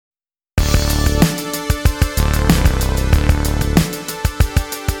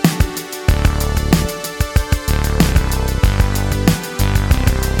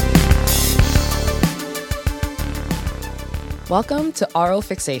Welcome to Oral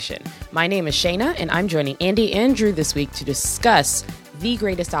Fixation. My name is Shana, and I'm joining Andy and Drew this week to discuss the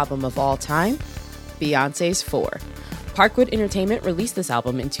greatest album of all time, Beyoncé's 4. Parkwood Entertainment released this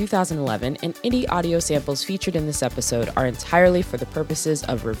album in 2011, and any audio samples featured in this episode are entirely for the purposes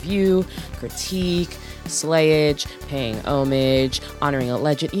of review, critique, slayage, paying homage, honoring a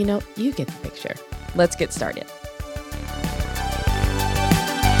legend. You know, you get the picture. Let's get started.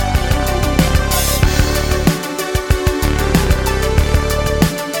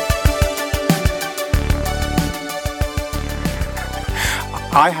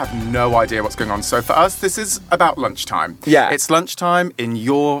 I have no idea what's going on. So for us, this is about lunchtime. Yeah. It's lunchtime in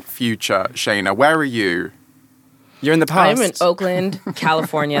your future, Shana. Where are you? You're in the past. I'm in Oakland,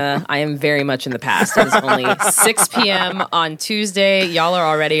 California. I am very much in the past. It is only 6 p.m. on Tuesday. Y'all are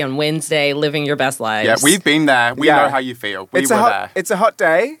already on Wednesday living your best lives. Yeah, we've been there. We know how you feel. We were there. It's a hot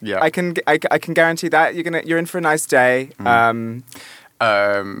day. Yeah. I can guarantee that. You're in for a nice day.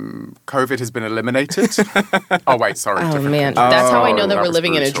 COVID has been eliminated. Oh, wait, sorry. Oh, man. That's how I know that we're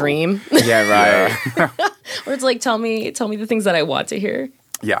living in a brutal. dream. Yeah, right. Or it's like, tell me the things that I want to hear.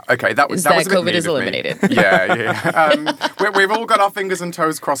 Yeah, okay. That was that a bit COVID mean is of me. eliminated. Yeah. We've all got our fingers and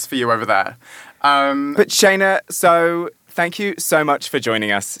toes crossed for you over there. But Shana, so thank you so much for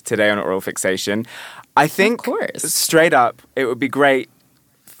joining us today on Oral Fixation. I think, of course, straight up, it would be great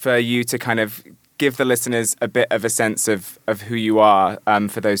for you to kind of give the listeners a bit of a sense of who you are,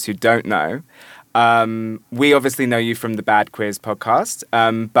 for those who don't know. We obviously know you from the Bad Quiz podcast,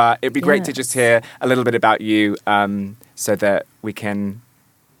 but it'd be great to just hear a little bit about you so that we can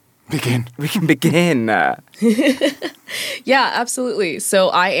begin. Yeah, absolutely. So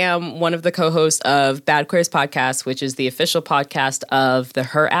I am one of the co-hosts of Bad Quiz Podcast, which is the official podcast of the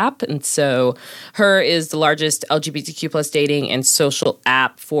Her app. And so Her is the largest LGBTQ plus dating and social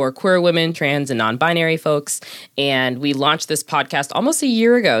app for queer women, trans, and non-binary folks. And we launched this podcast almost a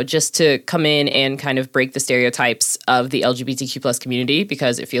year ago just to come in and kind of break the stereotypes of the LGBTQ plus community,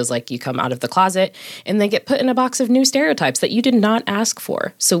 because it feels like you come out of the closet and they get put in a box of new stereotypes that you did not ask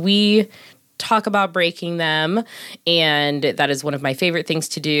for. So we talk about breaking them, and that is one of my favorite things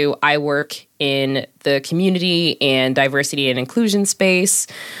to do. I work in the community and diversity and inclusion space,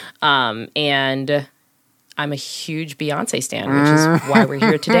 and I'm a huge Beyoncé stan, which is why we're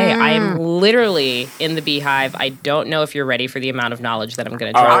here today. I am literally in the beehive. I don't know if you're ready for the amount of knowledge that I'm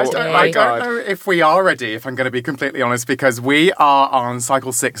going to drop today. I don't know if we are ready, if I'm going to be completely honest, because we are on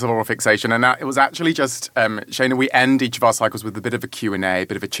cycle 6 of Oral Fixation, and it was actually just, Shana, we end each of our cycles with a bit of a Q&A, a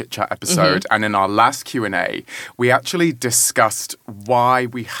bit of a chit-chat episode, and in our last Q&A, we actually discussed why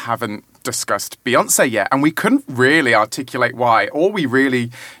we haven't discussed Beyoncé yet, and we couldn't really articulate why. All we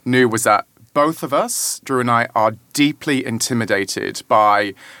really knew was that both of us, Drew and I, are deeply intimidated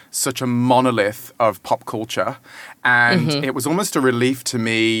by such a monolith of pop culture. And it was almost a relief to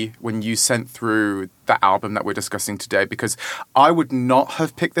me when you sent through the album that we're discussing today, because I would not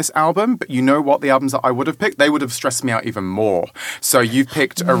have picked this album, but you know what? The albums that I would have picked, they would have stressed me out even more. So you've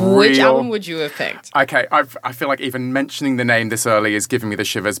picked a Which album would you have picked? Okay, I feel like even mentioning the name this early is giving me the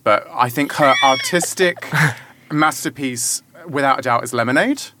shivers, but I think her artistic masterpiece, without a doubt, is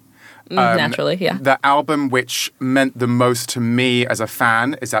Lemonade. Naturally, yeah. The album which meant the most to me as a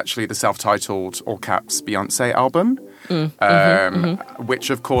fan is actually the self-titled, all caps, Beyoncé album, which,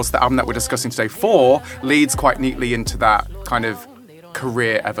 of course, the album that we're discussing today, 4, leads quite neatly into that kind of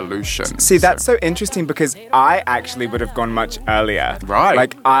career evolution. See, that's so interesting, because I actually would have gone much earlier. Right.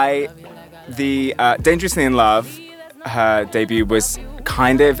 Like, Dangerously in Love, her debut was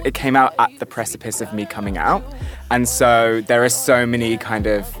it came out at the precipice of me coming out. And so there are so many kind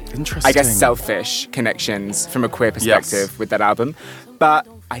of, I guess, selfish connections from a queer perspective with that album. But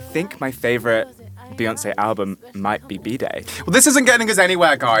I think my favorite Beyoncé album might be B-Day. Well, this isn't getting us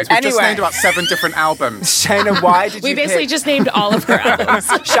anywhere, guys. We've just named about 7 different albums. Shana, why did you We basically just named all of her albums.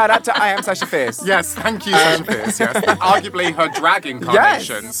 Shout out to I Am Sasha Fierce. Yes, thank you, Sasha Fierce. Yes, arguably her drag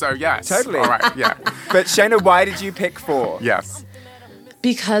incarnation. Yes. So, yes. Totally. All right, yeah. But Shana, why did you pick 4? Yes.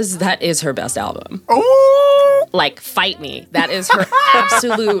 Because that is her best album. Ooh! Like, fight me. That is her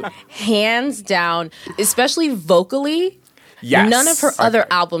absolute hands down, especially vocally. Yes. None of her other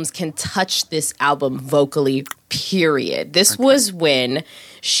albums can touch this album vocally, period. This was when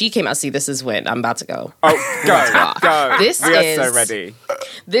she came out. See, this is when I'm about to go. Oh, go. We are so ready.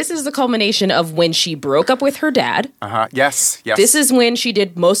 This is the culmination of when she broke up with her dad. Yes. This is when she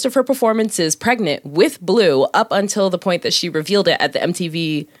did most of her performances pregnant with Blue up until the point that she revealed it at the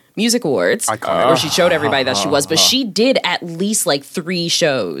MTV Music Awards, where she showed everybody that she was. But she did at least like 3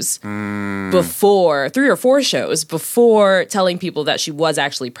 shows before, 3 or 4 shows before telling people that she was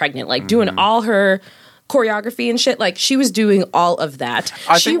actually pregnant, like doing all her choreography and shit. Like, she was doing all of that.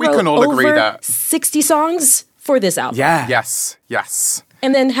 I think we can all agree that 60 songs for this album. Yeah. Yes.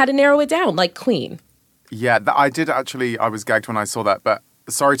 And then had to narrow it down, like Queen. Yeah, I did actually. I was gagged when I saw that, but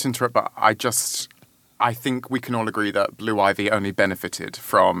sorry to interrupt, but I think we can all agree that Blue Ivy only benefited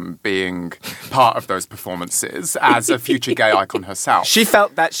from being part of those performances as a future gay icon herself. She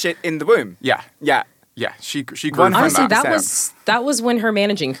felt that shit in the womb. Yeah. Yeah. Yeah, she grew from Honestly, that. that was when her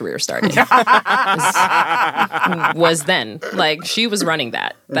managing career started. was then. Like, she was running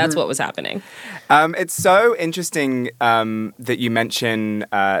that. That's what was happening. It's so interesting that you mention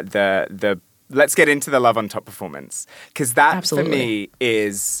the let's get into the Love on Top performance. Because that, Absolutely. for me,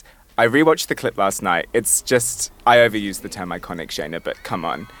 is... I rewatched the clip last night. It's just... I overuse the term iconic, Shana, but come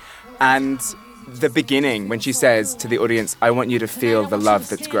on. And the beginning, when she says to the audience, I want you to feel the love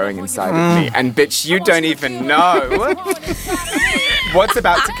that's growing inside of me. And bitch, you don't even know what's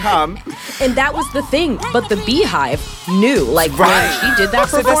about to come. And that was the thing. But the Beehive knew. Like, when she did that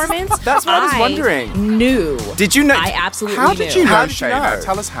performance, that's what I was wondering. Knew. Did you know? I absolutely How knew. did you know, How did you Shana? know?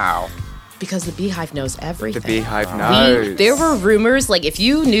 Tell us how. Because the Beehive knows everything. The Beehive knows. There were rumors, like, if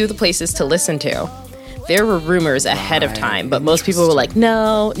you knew the places to listen to, there were rumors ahead of time, but most people were like,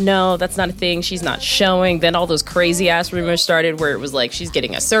 no, that's not a thing. She's not showing. Then all those crazy ass rumors started where it was like, she's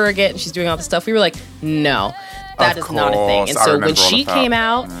getting a surrogate and she's doing all this stuff. We were like, no, that is not a thing. And so when she came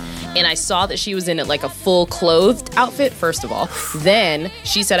out and I saw that she was in it like a full clothed outfit, first of all, then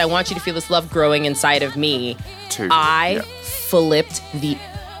she said, I want you to feel this love growing inside of me. I flipped the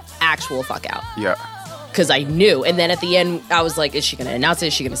actual fuck out. Yeah. Because I knew. And then at the end, I was like, is she going to announce it?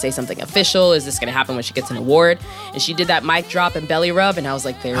 Is she going to say something official? Is this going to happen when she gets an award? And she did that mic drop and belly rub, and I was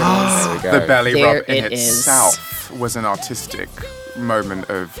like, there it is. The belly There rub in it is. itself was an artistic moment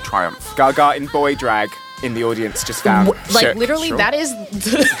of triumph. Gaga in boy drag in the audience just found. Like, shook. literally, Sure. that is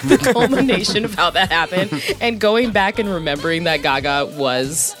the culmination of how that happened. And going back and remembering that Gaga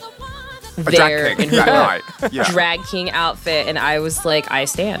was there drag king in that her night. Yeah. drag king outfit, and I was like, I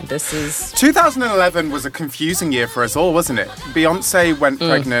stand. This is 2011 was a confusing year for us all, wasn't it? Beyonce went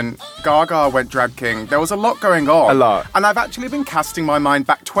pregnant, Gaga went drag king. There was a lot going on. A lot. And I've actually been casting my mind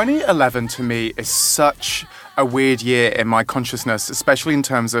back. 2011 to me is such a weird year in my consciousness, especially in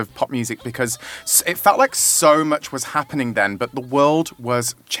terms of pop music, because it felt like so much was happening then, but the world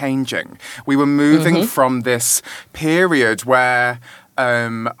was changing. We were moving from this period where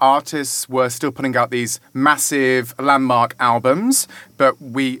artists were still putting out these massive landmark albums, but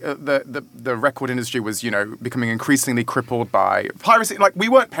the record industry was, becoming increasingly crippled by piracy. Like, we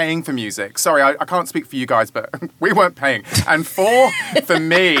weren't paying for music. Sorry, I can't speak for you guys, but we weren't paying. And for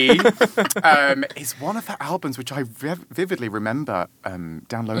me, is one of the albums which I vividly remember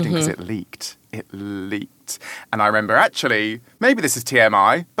downloading because it leaked. It leaked. And I remember, actually, maybe this is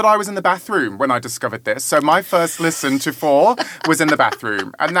TMI, but I was in the bathroom when I discovered this. So my first listen to 4 was in the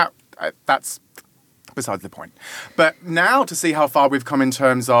bathroom. And that's besides the point. But now to see how far we've come in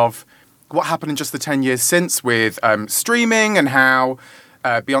terms of what happened in just the 10 years since with streaming, and how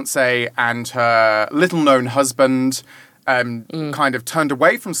Beyoncé and her little-known husband kind of turned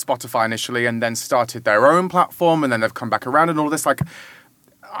away from Spotify initially and then started their own platform, and then they've come back around and all this. Like,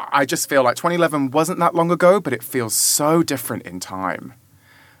 I just feel like 2011 wasn't that long ago, but it feels so different in time.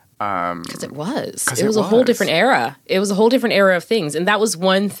 Because it was. 'Cause It was a whole different era. It was a whole different era of things. And that was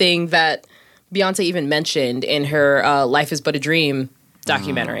one thing that Beyonce even mentioned in her Life is But a Dream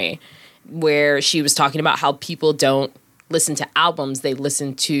documentary, where she was talking about how people don't listen to albums. They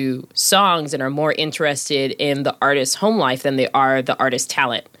listen to songs and are more interested in the artist's home life than they are the artist's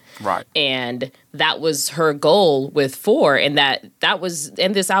talent. Right. And that was her goal with 4. And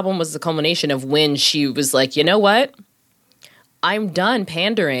and this album was the culmination of when she was like, you know what? I'm done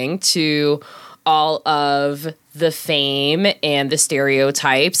pandering to all of the fame and the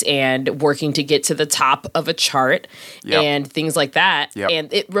stereotypes and working to get to the top of a chart and things like that. Yep.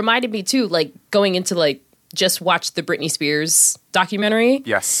 And it reminded me too, like, going into, like, just watch the Britney Spears documentary.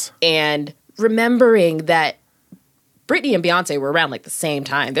 Yes. And remembering that Britney and Beyonce were around like the same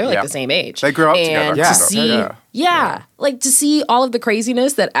time. They're like the same age. They grew up together. And to see, like, to see all of the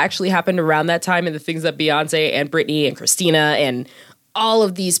craziness that actually happened around that time, and the things that Beyonce and Britney and Christina and all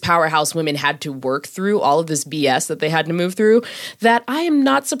of these powerhouse women had to work through, all of this BS that they had to move through, that I am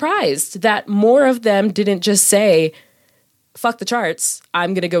not surprised that more of them didn't just say, fuck the charts,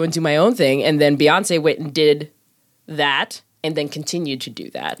 I'm going to go and do my own thing. And then Beyonce went and did that, and then continued to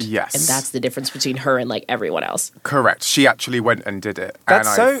do that. Yes. And that's the difference between her and, like, everyone else. Correct. She actually went and did it.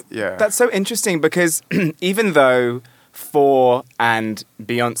 That's so interesting, because even though 4 and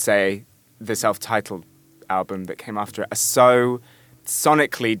Beyonce, the self-titled album that came after it, are so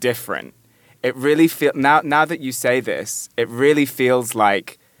sonically different, it really feels, now that you say this, it really feels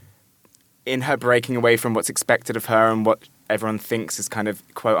like in her breaking away from what's expected of her and what everyone thinks is kind of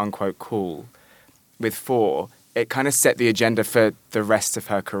quote unquote cool with 4, it kind of set the agenda for the rest of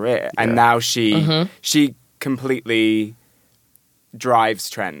her career. Yeah. And now she completely drives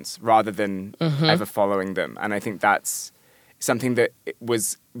trends rather than ever following them. And I think that's something that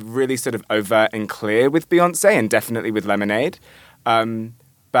was really sort of overt and clear with Beyoncé and definitely with Lemonade.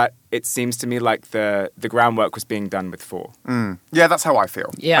 But it seems to me like the groundwork was being done with 4. Yeah, that's how I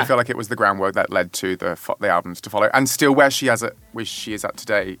feel. Yeah. I feel like it was the groundwork that led to the albums to follow, and still where she is at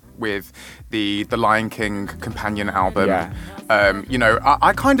today with the Lion King companion album. Yeah. You know,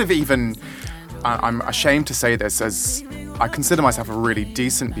 I kind of even, I'm ashamed to say this as I consider myself a really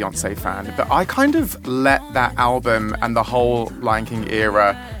decent Beyoncé fan, but I kind of let that album and the whole Lion King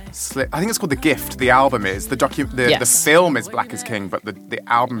era slip. I think it's called The Gift. The album is the film is Black is King, but the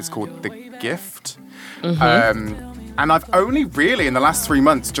album is called The Gift. And I've only really in the last 3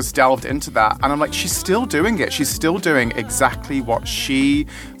 months just delved into that, and I'm like, she's still doing it. She's still doing exactly what she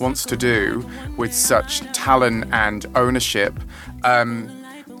wants to do with such talent and ownership.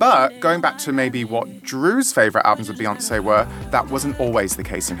 But going back to maybe what Drew's favourite albums of Beyoncé were, that wasn't always the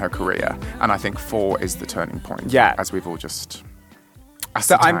case in her career. And I think 4 is the turning point. Yeah. As we've all just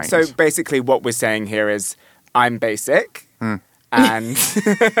ascertained. So basically what we're saying here is I'm basic and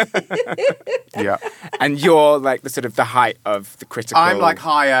yeah. And you're like the sort of the height of the critical. I'm like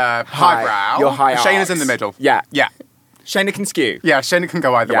highbrow. You're high art. Shayna's in the middle. Yeah. Yeah. Shayna can skew. Yeah, Shayna can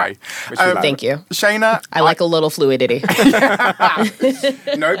go either way. Thank you. Shayna. I like a little fluidity.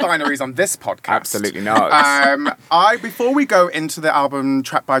 No binaries on this podcast. Absolutely not. Before we go into the album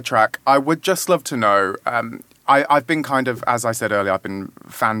track by track, I would just love to know, I've been kind of, as I said earlier, I've been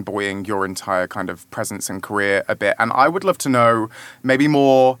fanboying your entire kind of presence and career a bit, and I would love to know, maybe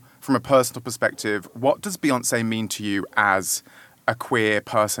more from a personal perspective, what does Beyoncé mean to you as a queer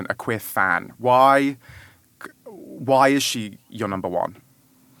person, a queer fan? Why is she your number one?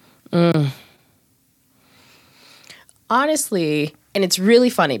 Honestly, and it's really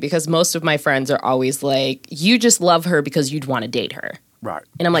funny because most of my friends are always like, you just love her because you'd want to date her. Right.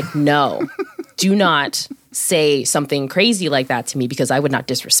 And I'm like, no, do not say something crazy like that to me, because I would not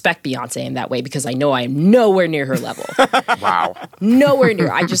disrespect Beyoncé in that way, because I know I am nowhere near her level. Wow. Nowhere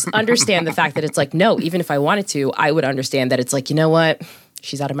near. I just understand the fact that it's like, no, even if I wanted to, I would understand that it's like, you know what?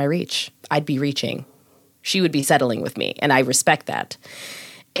 She's out of my reach. I'd be reaching. She would be settling with me, and I respect that.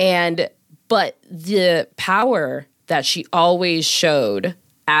 But the power that she always showed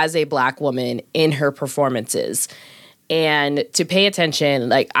as a Black woman in her performances, and to pay attention,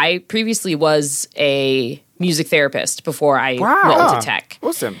 like I previously was a music therapist before I went into tech.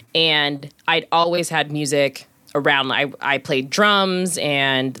 Awesome. And I'd always had music around. I played drums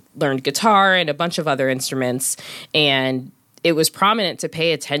and learned guitar and a bunch of other instruments, and it was prominent to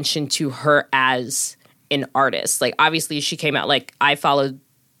pay attention to her as an artist. Like, obviously she came out, like, I followed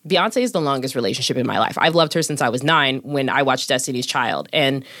Beyoncé is the longest relationship in my life. I've loved her since I was 9 when I watched Destiny's Child,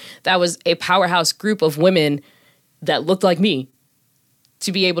 and that was a powerhouse group of women that looked like me,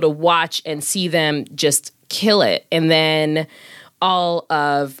 to be able to watch and see them just kill it. And then all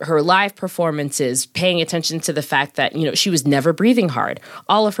of her live performances, paying attention to the fact that, you know, she was never breathing hard.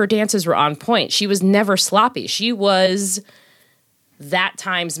 All of her dances were on point. She was never sloppy. She was that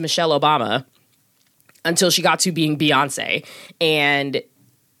time's Michelle Obama until she got to being Beyoncé. And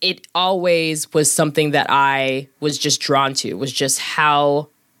it always was something that I was just drawn to, was just how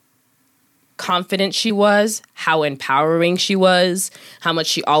confident she was, how empowering she was, how much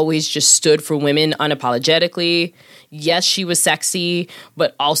she always just stood for women unapologetically. Yes, she was sexy,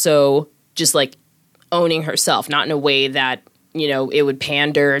 but also just like owning herself, not in a way that, you know, it would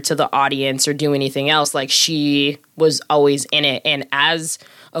pander to the audience or do anything else. Like, she was always in it. And as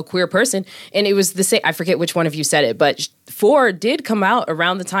a queer person, and it was the same, I forget which one of you said it, but 4 did come out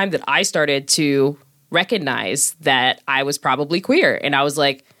around the time that I started to recognize that I was probably queer. And I was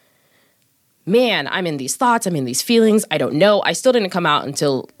like, man, I'm in these thoughts, I'm in these feelings, I don't know. I still didn't come out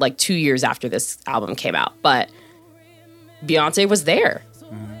until like 2 years after this album came out, but Beyoncé was there.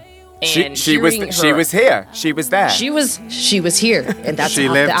 And she was here. She was there. She was here, and that's she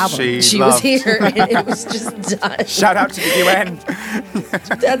how lived, the album. She was here, and it was just done. Shout out to the UN.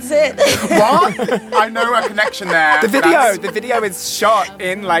 That's it. What? I know a connection there. The video is shot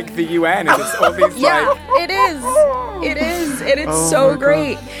in like the UN, and it's all these it is, and it's so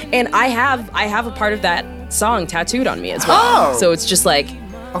great. And I have a part of that song tattooed on me as well. Oh. So it's just like,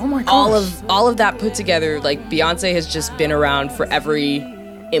 oh my gosh. all of that put together. Like, Beyonce has just been around for every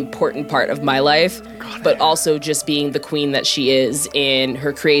important part of my life, but also just being the queen that she is in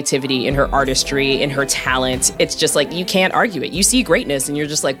her creativity, in her artistry, in her talent. It's just like, you can't argue it. You see greatness and you're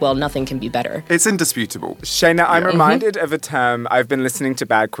just like, well, nothing can be better. It's indisputable. Shana, I'm reminded of a term. I've been listening to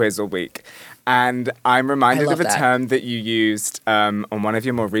Bad Quiz all week, and I'm reminded of a term that you used on one of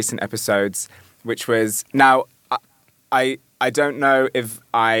your more recent episodes, which was, now, I don't know if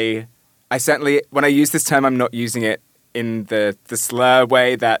I certainly, when I use this term, I'm not using it in the slur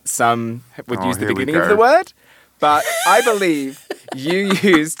way that some would use the beginning of the word. But I believe you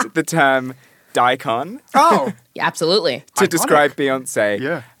used the term dykon. Oh, Yeah, absolutely. To describe Beyoncé.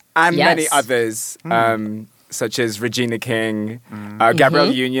 Yeah. And many others, such as Regina King,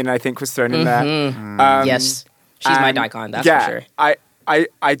 Gabrielle Union, I think, was thrown in there. Yes, she's my dykon, that's for sure.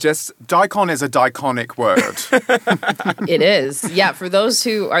 I just... Dykon is a diconic word. It is. Yeah, for those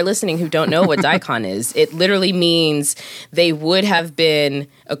who are listening who don't know what dykon is, it literally means they would have been,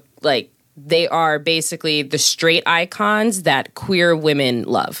 they are basically the straight icons that queer women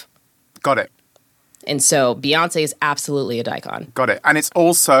love. Got it. And so Beyoncé is absolutely a dykon. Got it. And it's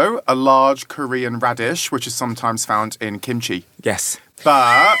also a large Korean radish, which is sometimes found in kimchi. Yes.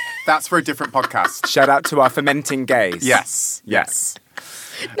 But that's for a different podcast. Shout out to our fermenting gays. Yes.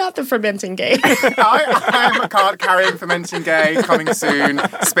 Not the fermenting gay. I'm a card-carrying fermenting gay, coming soon,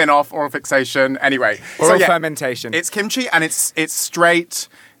 spin-off, oral fixation. Anyway. Oral fermentation. It's kimchi and it's straight,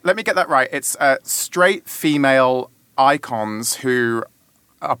 let me get that right, it's straight female icons who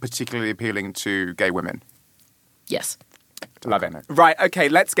are particularly appealing to gay women. Yes. Love it. Right, okay,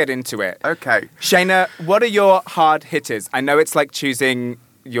 let's get into it. Okay. Shana, what are your hard hitters? I know it's like choosing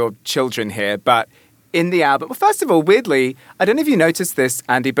your children here, but in the album... Well, first of all, weirdly, I don't know if you noticed this,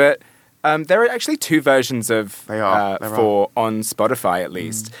 Andy, but there are actually two versions of Four on Spotify, at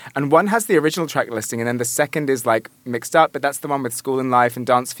least. And one has the original track listing, and then the second is like mixed up, but that's the one with School and Life and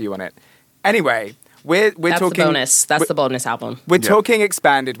Dance For You on it. Anyway... We're That's talking the bonus. That's the bonus album. We're talking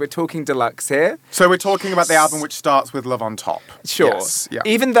expanded. We're talking deluxe here. So we're talking about the album which starts with Love on Top. Sure. Yes. Yeah.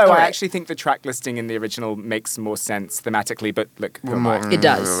 Even though I actually think the track listing in the original makes more sense thematically, but look, who am I? It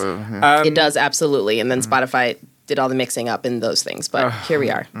does. It does, absolutely. And then Spotify did all the mixing up in those things. But here we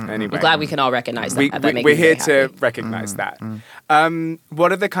are. Anyway. I'm glad we can all recognize that. We're here to recognize that.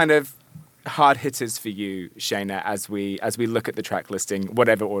 What are the kind of hard hitters for you, Shana, as we look at the track listing,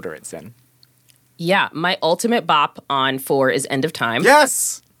 whatever order it's in? Yeah, my ultimate bop on 4 is End of Time.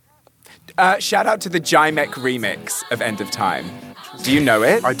 Yes! Shout out to the Jimek remix of End of Time. Do you know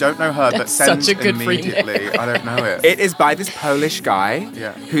it? I don't know her, but send such a good immediately. remix. I don't know it. It is by this Polish guy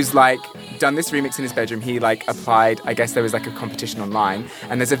who's like done this remix in his bedroom. He like applied, I guess there was like a competition online,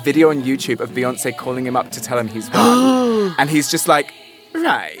 and there's a video on YouTube of Beyonce calling him up to tell him he's won. And he's just like,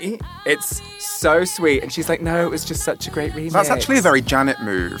 right. It's so sweet. And she's like, no, it was just such a great remix. That's actually a very Janet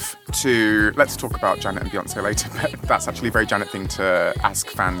move to... Let's talk about Janet and Beyoncé later, but that's actually a very Janet thing to ask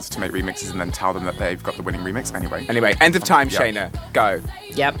fans to make remixes and then tell them that they've got the winning remix. Anyway, End of Time, Shana. Go.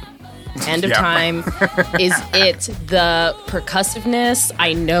 Yep. End of Time is it. The percussiveness,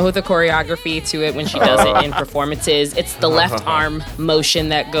 I know the choreography to it when she does it in performances. It's the left arm motion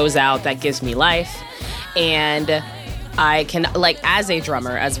that goes out that gives me life. And... I can, like, as a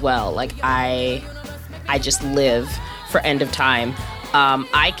drummer as well, like, I just live for End of Time.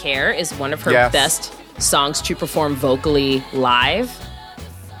 I Care is one of her best songs to perform vocally live.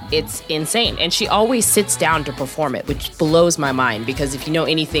 It's insane. And she always sits down to perform it, which blows my mind, because if you know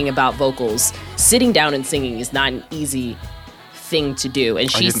anything about vocals, sitting down and singing is not an easy thing to do.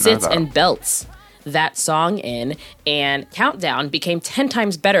 And she sits and belts that song in, and Countdown became 10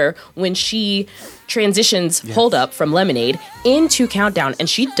 times better when she transitions Hold Up from Lemonade into Countdown, and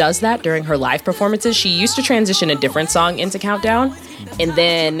she does that during her live performances. She used to transition a different song into Countdown, and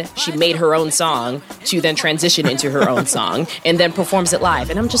then she made her own song to then transition into her own song, and then performs it live.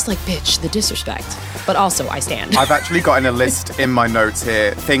 And I'm just like, bitch, the disrespect. But also, I stand. I've actually got in a list in my notes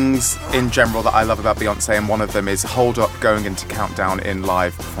here, things in general that I love about Beyoncé, and one of them is Hold Up going into Countdown in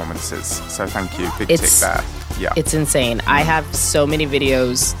live performances. So thank you. Big tick there. Yeah. It's insane. I have so many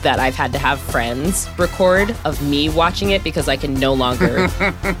videos that I've had to have friends record of me watching it because I can no longer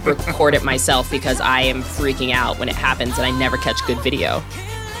record it myself because I am freaking out when it happens and I never catch good video.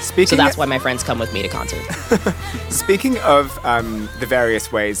 So that's why my friends come with me to concerts. Speaking of the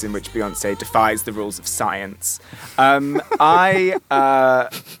various ways in which Beyoncé defies the rules of science, I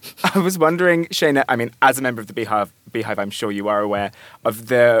was wondering, Shana, I mean, as a member of the Beehive, I'm sure you are aware of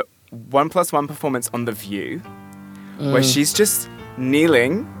the 1+1 performance on The View, where she's just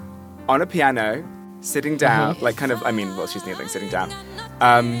kneeling on a piano, sitting down, like kind of, I mean, well, she's kneeling, sitting down.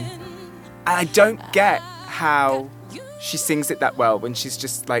 I don't get how she sings it that well when she's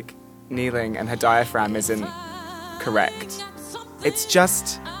just like kneeling and her diaphragm isn't correct. It's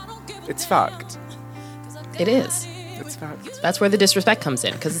fucked. It is. It's fucked. That's where the disrespect comes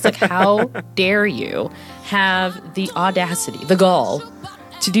in, because it's like, how dare you have the audacity, the gall,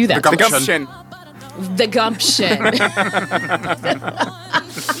 to do that? The gumption. The gumption.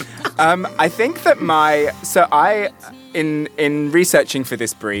 I think that in researching for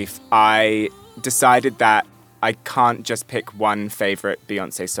this brief, I decided that I can't just pick one favorite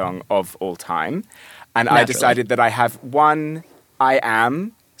Beyoncé song of all time. And Naturally. I decided that I have one I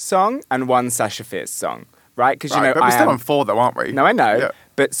Am song and one Sasha Fierce song, right? Because, Right, but we're still on 4 though, aren't we? No, I know. Yeah.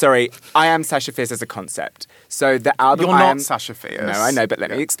 But sorry, I Am Sasha Fierce as a concept. So the album You're I not Am... Sasha Fierce. No, I know, but let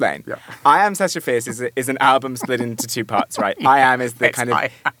me explain. Yeah. I Am Sasha Fierce is an album split into 2 parts, right? I Am is the It's kind of I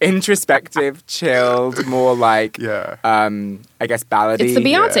Am. introspective, chilled, more like, Yeah. I guess, ballady. It's the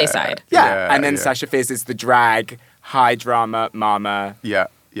Beyonce side. Yeah, and then yeah. Sasha Fierce is the drag, high drama, mama, Yeah.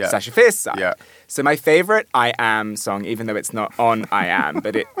 Sasha Fierce side. Yeah. So my favorite I Am song, even though it's not on I Am,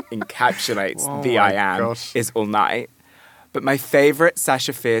 but it encapsulates Oh the my I Am, gosh. is All Night. But my favorite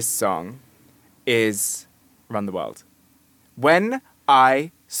Sasha Fierce song is Run the World. When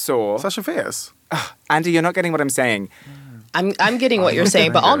I saw... Sasha Fierce. Andy, you're not getting what I'm saying. I'm getting what you're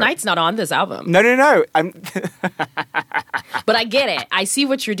saying, but All Night's not on this album. No. But I get it. I see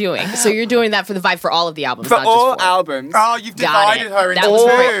what you're doing. So you're doing that for the vibe for all of the albums, For not all just 4. albums. Oh, you've Got divided it. her into That was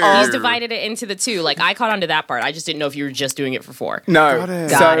great. 2. He's divided it into the 2. Like, I caught on to that part. I just didn't know if you were just doing it for 4. No. Got it.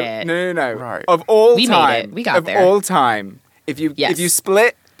 So, Got it. No. Right. Of all We made time. it. We got of there. all time. If you Yes.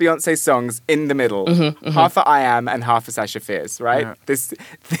 split Beyonce songs in the middle, half for I Am and half for Sasha Fierce, right? Yeah. This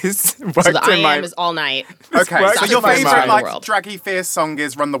worked So the I in my... Am is All Night. Okay, works so in your my favourite mind. like World. draggy fierce song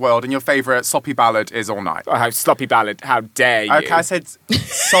is Run the World, and your favourite sloppy ballad is All Night. Oh, how sloppy ballad. How dare you? Okay, I said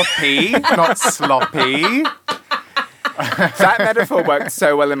soppy, not sloppy. That metaphor worked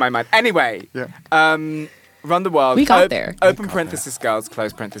so well in my mind. Anyway, Run the World. We got there. Open parenthesis, girls,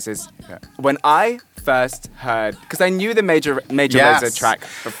 close parenthesis. Yeah. When I first heard... Because I knew the Major Yes. Lazer track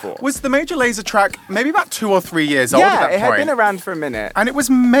before. Was the Major Lazer track maybe about 2 or 3 years old at yeah, that it had point? been around for a minute. And it was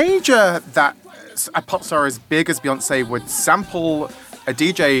major that a pop star as big as Beyonce would sample a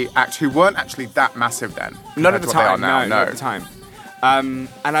DJ act who weren't actually that massive then. Not at compared the to what they are time, now. not at the time.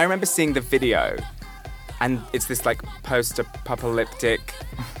 And I remember seeing the video, and it's this like post-apocalyptic,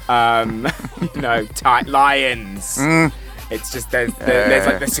 tight lions. It's just there's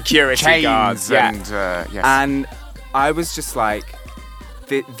like the security Chains guards, and yes. And I was just like,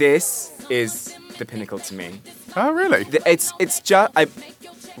 this is the pinnacle to me. Oh really? It's just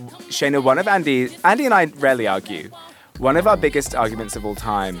Shana. One of Andy and I rarely argue. One of our biggest arguments of all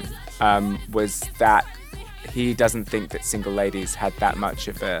time was that he doesn't think that single ladies had that much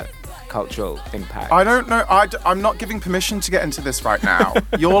of a cultural impact. I don't know. I'm not giving permission to get into this right now.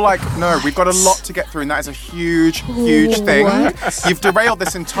 You're like, no, we've got a lot to get through, and that is a huge thing. What? You've derailed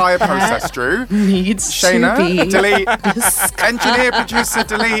this entire process, Drew. Needs Shayna, to be delete. Engineer, producer,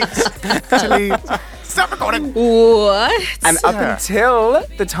 delete. Stop recording. What? And up until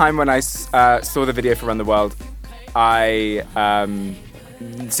the time when I saw the video for Run the World,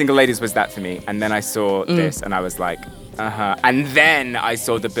 Single Ladies was that for me. And then I saw this, and I was like, And then I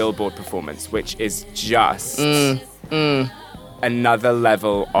saw the Billboard performance, which is just another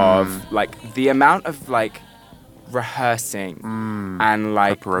level of like the amount of like rehearsing and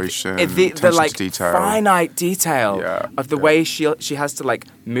like Preparation, the attention like to detail. finite detail Yeah, of the way she has to like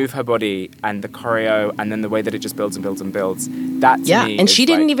move her body and the choreo, and then the way that it just builds and builds and builds. That to me and is she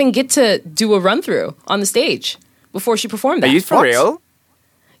didn't like, even get to do a run through on the stage before she performed that. Are you for What? real?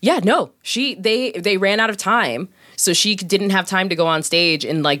 Yeah, no. They ran out of time, so she didn't have time to go on stage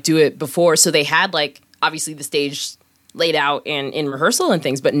and like do it before. So they had like obviously the stage laid out and in rehearsal and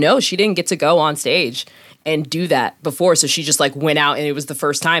things, but no, she didn't get to go on stage and do that before. So she just like went out, and it was the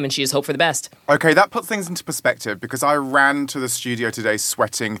first time, and she just hoped for the best. Okay, that puts things into perspective, because I ran to the studio today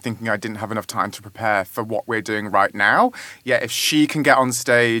sweating, thinking I didn't have enough time to prepare for what we're doing right now. Yet if she can get on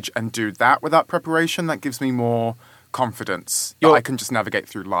stage and do that without preparation, that gives me more confidence that I can just navigate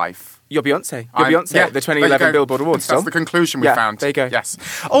through life. You're Beyonce. You're Beyonce. Yeah, The there you 2011 go. Billboard Awards. That's still. the conclusion we Yeah, found. there you go. Yes.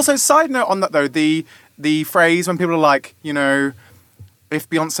 Also, side note on that though, the phrase when people are like, if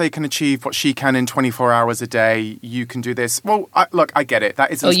Beyonce can achieve what she can in 24 hours a day, you can do this. Well, I get it.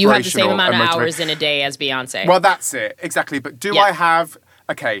 That is inspirational. You have the same amount of and hours in a day as Beyonce. Well, that's it. Exactly. But do Yeah. I have...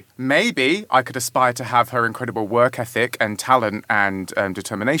 Okay, maybe I could aspire to have her incredible work ethic and talent and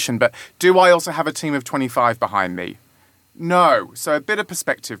determination, but do I also have a team of 25 behind me? No. So a bit of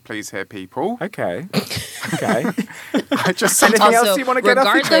perspective, please, here, people. Okay. I just Anything Also, else you want to get off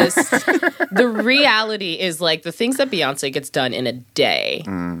your regardless, chest? the reality is like the things that Beyonce gets done in a day,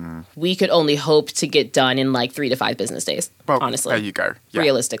 we could only hope to get done in like 3 to 5 business days. Well, honestly, there you go. Yeah.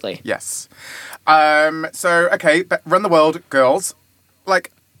 Realistically, Yes. Okay, Run the World, girls.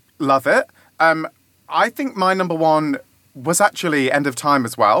 Like, love it. I think my number one was actually End of Time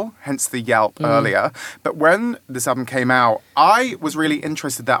as well, hence the Yelp earlier. But when this album came out, I was really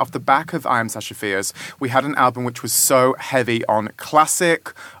interested that off the back of I Am Sasha Fierce, we had an album which was so heavy on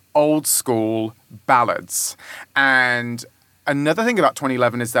classic, old school ballads. And another thing about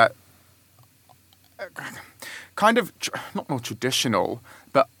 2011 is that kind of, not more traditional,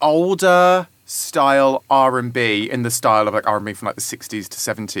 but older style R&B in the style of like R&B from like the 60s to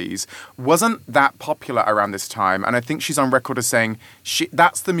 70s wasn't that popular around this time. And I think she's on record as saying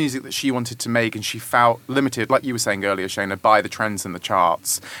that's the music that she wanted to make, and she felt limited, like you were saying earlier, Shana, by the trends and the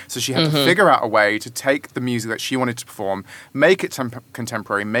charts. So she had to figure out a way to take the music that she wanted to perform, make it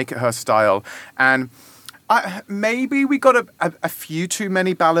contemporary, make it her style. And maybe we got a few too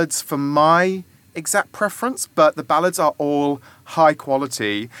many ballads for my exact preference, but the ballads are all high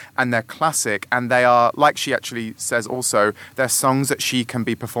quality and they're classic, and they are, like she actually says also, they're songs that she can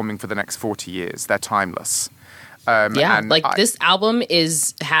be performing for the next 40 years. They're timeless. This album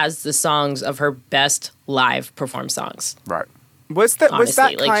has the songs of her best live performed songs. Right. Was that kind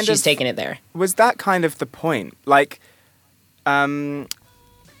she's of taking it there? Was that kind of the point? Like, Love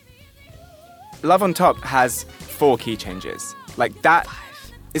on Top has 4 key changes. Like that. 5.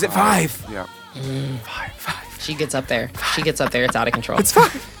 Is it 5? Yeah. 5. She gets up there. It's out of control. It's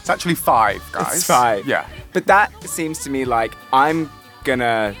 5. It's actually 5, guys. It's 5. Yeah. But that seems to me like I'm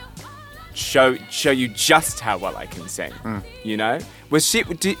gonna show you just how well I can sing. You know? Was it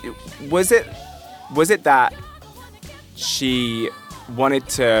that she wanted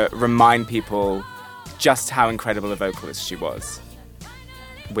to remind people just how incredible a vocalist she was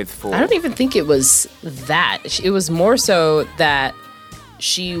with 4? I don't even think it was that. It was more so that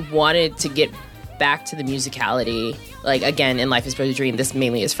she wanted to get back to the musicality. Like, again, in Life is But a Dream, this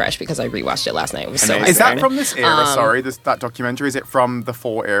mainly is fresh because I rewatched it last night. It was so Is that from this era? That documentary, is it from the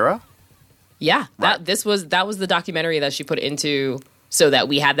 4 era? Yeah, Right. that was the documentary that she put into so that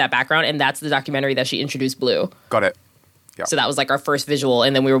we had that background, and that's the documentary that she introduced Blue. Got it. Yeah. So that was like our first visual,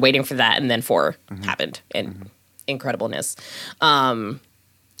 and then we were waiting for that, and then 4 happened, and incredibleness.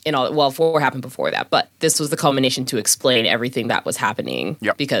 And all, well, 4 happened before that, but this was the culmination to explain everything that was happening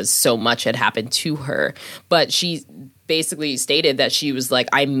because so much had happened to her. But she basically stated that she was like,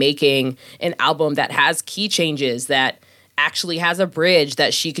 I'm making an album that has key changes, that actually has a bridge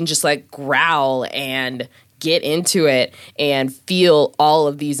that she can just like growl and get into it and feel all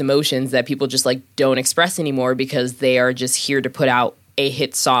of these emotions that people just like don't express anymore because they are just here to put out a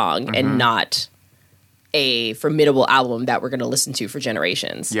hit song and not a formidable album that we're going to listen to for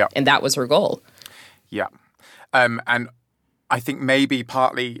generations. Yeah. And that was her goal. Yeah. And I think maybe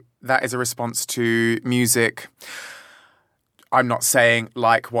partly that is a response to music. I'm not saying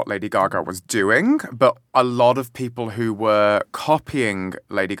like what Lady Gaga was doing, but a lot of people who were copying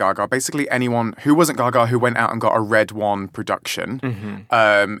Lady Gaga, basically anyone who wasn't Gaga who went out and got a Red One production,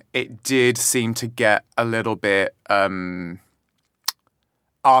 it did seem to get a little bit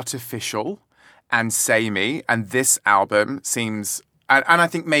artificial and samey, and this album seems, and I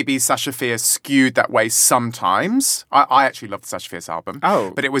think maybe Sasha Fierce skewed that way sometimes. I actually love the Sasha Fierce album.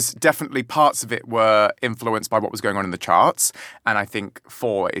 But it was definitely, parts of it were influenced by what was going on in the charts, and I think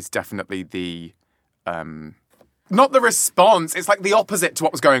 4 is definitely the, not the response, it's like the opposite to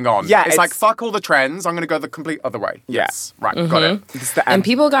what was going on. Yeah, it's like, fuck all the trends, I'm going to go the complete other way. Yeah. Yes, right, got it. And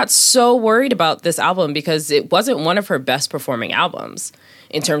people got so worried about this album because it wasn't one of her best performing albums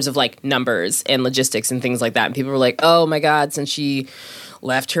in terms of like numbers and logistics and things like that. And people were like, oh my God, since she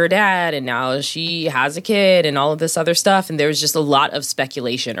left her dad and now she has a kid and all of this other stuff. And there was just a lot of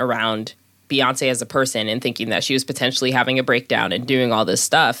speculation around Beyonce as a person and thinking that she was potentially having a breakdown and doing all this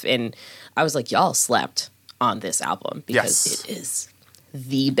stuff. And I was like, y'all slept on this album because it is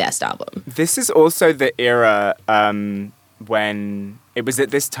the best album. This is also the era when it was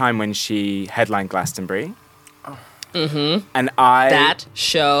at this time when she headlined Glastonbury. And That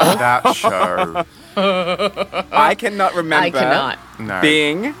show. I cannot remember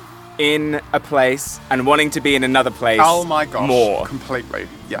being in a place and wanting to be in another place. Oh my gosh. More. Completely.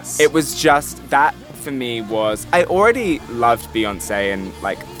 Yes. It was just, that for me was, I already loved Beyonce and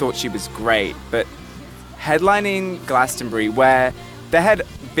like thought she was great, but headlining Glastonbury, where there had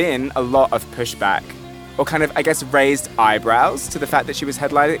been a lot of pushback or kind of, I guess, raised eyebrows to the fact that she was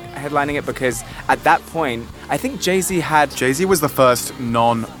headlining it, because at that point, I think Jay-Z was the first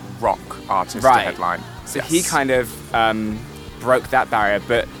non-rock artist to headline. So he kind of broke that barrier.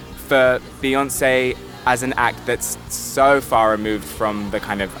 But for Beyoncé as an act that's so far removed from the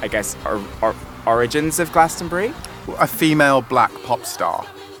kind of, I guess, origins of Glastonbury, a female black pop star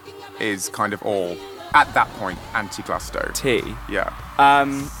is kind of all, at that point, anti-Glasto. Yeah.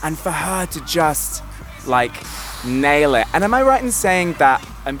 And for her to just, like, nail it. And am I right in saying that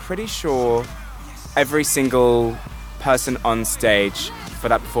I'm pretty sure every single person on stage for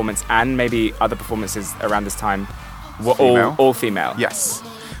that performance, and maybe other performances around this time, were all female? Yes.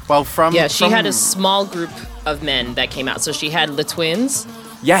 Well, she had a small group of men that came out. So she had the twins.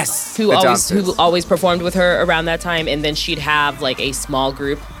 Yes, who always performed with her around that time, and then she'd have like a small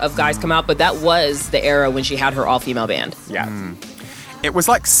group of guys come out. But that was the era when she had her all-female band. Yeah. It was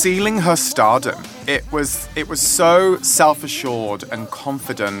like sealing her stardom. It was so self-assured and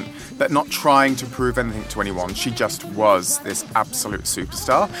confident that not trying to prove anything to anyone, she just was this absolute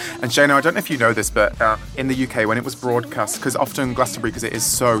superstar. And Shana, I don't know if you know this, but in the UK, when it was broadcast, because often Glastonbury, because it is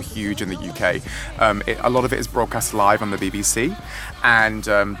so huge in the UK, a lot of it is broadcast live on the BBC. And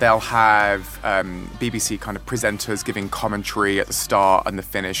they'll have BBC kind of presenters giving commentary at the start and the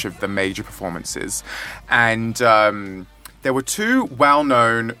finish of the major performances. And there were two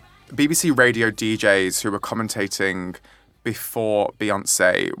well-known BBC radio DJs who were commentating before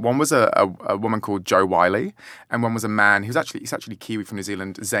Beyoncé. One was a woman called Jo Wiley, and one was a man he's actually Kiwi from New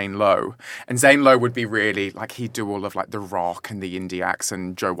Zealand, Zane Lowe. And Zane Lowe would be really, like, he'd do all of, like, the rock and the indie acts,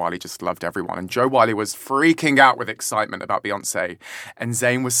 and Jo Wiley just loved everyone. And Jo Wiley was freaking out with excitement about Beyoncé, and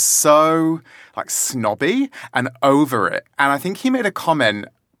Zane was so, like, snobby and over it. And I think he made a comment,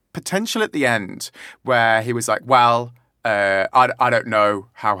 potential at the end, where he was like, well, I don't know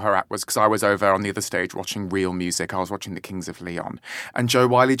how her act was, because I was over on the other stage watching real music. I was watching The Kings of Leon. And Jo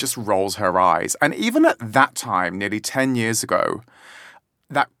Wiley just rolls her eyes. And even at that time, nearly 10 years ago,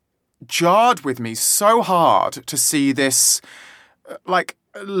 that jarred with me so hard to see this, like,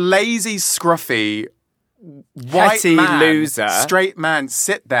 lazy, scruffy, white man, loser, straight man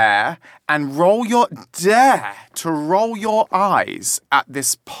sit there and dare to roll your eyes at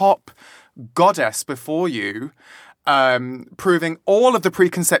this pop goddess before you, proving all of the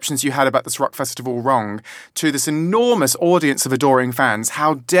preconceptions you had about this rock festival wrong to this enormous audience of adoring fans.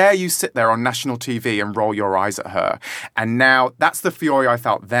 How dare you sit there on national TV and roll your eyes at her? And now that's the fury I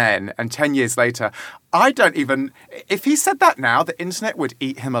felt then. And 10 years later, if he said that now, the internet would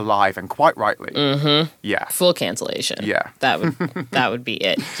eat him alive, and quite rightly. Mm-hmm. Yeah. Full cancellation. Yeah. That would be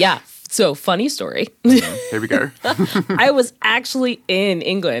it. Yeah. So, funny story. Here we go. I was actually in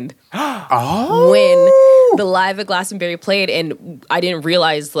England when the Live at Glastonbury played, and I didn't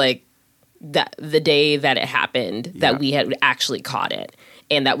realize, like, that the day that it happened, that we had actually caught it,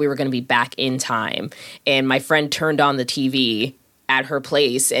 and that we were going to be back in time. And my friend turned on the TV at her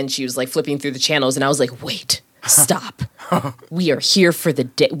place, and she was, like, flipping through the channels, and I was like, wait. Stop. We are here for the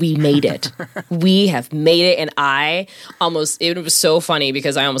day. We made it. We have made it. And it was so funny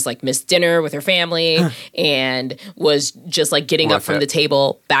because I almost, like, missed dinner with her family and was just, like, getting up from the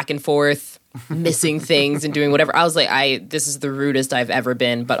table back and forth, missing things and doing whatever. I was like, this is the rudest I've ever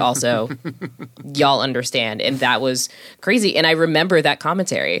been, but also y'all understand. And that was crazy. And I remember that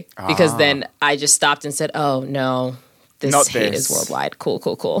commentary because then I just stopped and said, oh, no. This hate is worldwide.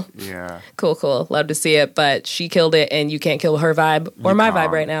 Cool. Yeah. Cool. Love to see it. But she killed it, and you can't kill her vibe or my vibe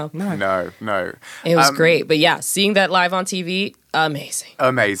right now. No. It was great. But yeah, seeing that live on TV, amazing.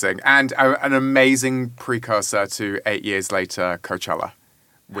 Amazing. And an amazing precursor to 8 years later, Coachella,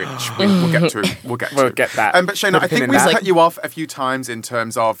 which we'll get to. We'll get that. But Shana, I think we've cut you off a few times in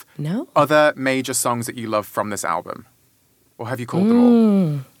terms of other major songs that you love from this album. Or have you called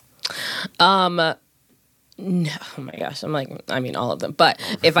them all? No, oh my gosh. All of them. But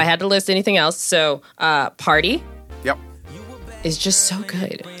if I had to list anything else, so Party. Yep. Is just so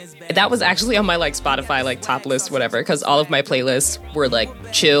good. That was actually on my, like, Spotify, like, top list, whatever, because all of my playlists were, like,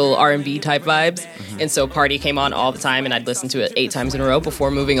 chill R&B type vibes. Mm-hmm. And so Party came on all the time, and I'd listen to it 8 times in a row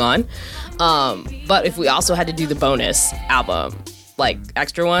before moving on. But if we also had to do the bonus album, like,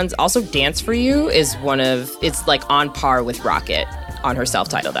 extra ones, also Dance For You is it's, like, on par with Rocket on her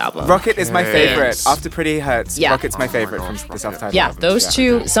self-titled album. Rocket is my favorite. After Pretty Hurts, Rocket's my favorite from the self-titled album. Those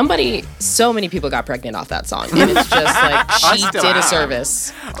two, so many people got pregnant off that song. And it's just like, she did a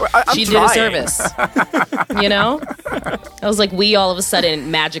service. She did a service. You know? I was like, we all of a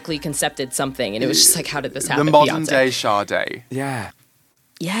sudden magically concepted something. And it was just like, how did this happen? The modern day Sade. Yeah.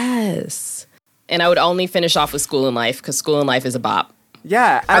 Yes. And I would only finish off with School and Life, because School and Life is a bop.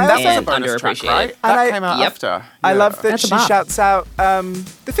 Yeah, And that's And a bonus track, underappreciated. right? And That came out Yep. after. I Yeah. love that That's a she bop. shouts out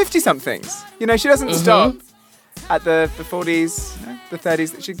the 50-somethings. You know, she doesn't stop at the 40s, the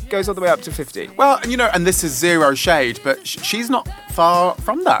 30s. She goes all the way up to 50. Well, you know, and this is zero shade, but she's not far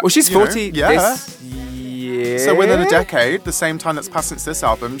from that. Well, she's you know? 40 Yeah. this year. So within a decade, the same time that's passed since this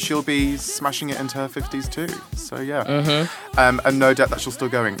album, she'll be smashing it into her 50s too. So yeah. And no doubt that she'll still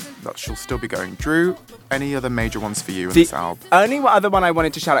be going. Drew, any other major ones for you in this album? Only other one I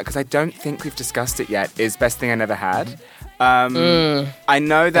wanted to shout out, because I don't think we've discussed it yet, is Best Thing I Never Had. I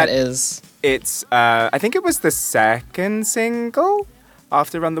know that is. it's, I think it was the second single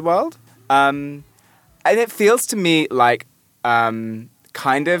after Run the World. And it feels to me like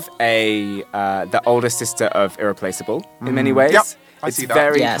kind of the older sister of Irreplaceable in many ways. Yep, I it's see that.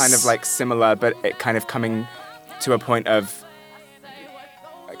 very Yes. kind of like similar, but it kind of coming to a point of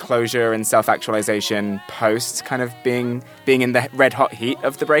closure and self-actualization post kind of being in the red hot heat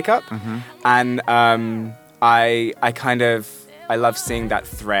of the breakup. And I love seeing that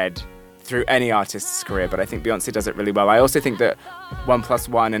thread through any artist's career, but I think Beyoncé does it really well. I also think that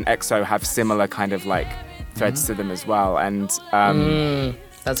 1+1 and EXO have similar kind of like threads to them as well. And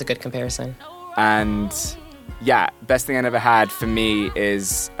That's a good comparison. and yeah, Best Thing I Never Had for me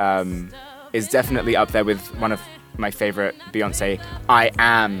is definitely up there with one of my favorite Beyoncé I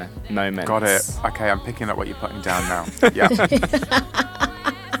am moments. Got it. Okay, I'm picking up what you're putting down now. Yeah.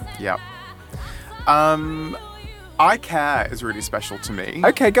 Yep. I Care is really special to me.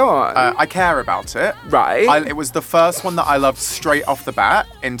 Okay, go on. I care about it. Right. It was the first one that I loved straight off the bat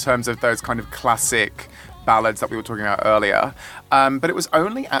in terms of those kind of classic ballads that we were talking about earlier. But it was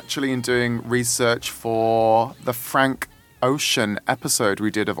only actually in doing research for the Frank Ocean episode we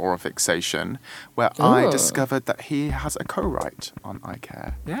did of Oral Fixation where I discovered that he has a co-write on I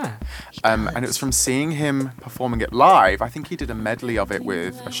Care. Yeah. And it was from seeing him performing it live. I think he did a medley of it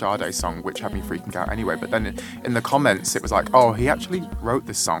with a Sade song, which had me freaking out anyway. But then in the comments, it was like, oh, he actually wrote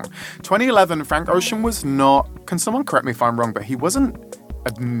this song. 2011, Frank Ocean was not, can someone correct me if I'm wrong, but he wasn't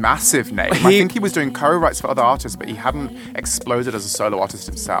a massive name. I think he was doing co-writes for other artists, but he hadn't exploded as a solo artist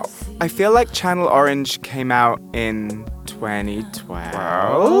himself. I feel like Channel Orange came out in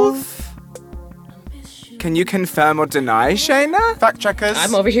 2012. Can you confirm or deny, Shayna? Fact checkers. I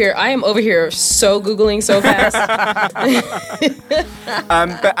am over here so Googling so fast.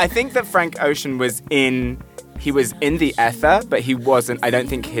 But I think that Frank Ocean was in the ether, but he wasn't. I don't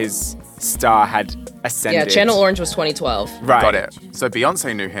think his star had ascended. Yeah, Channel Orange was 2012. Right. Got it. So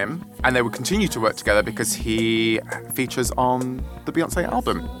Beyonce knew him, and they would continue to work together because he features on the Beyonce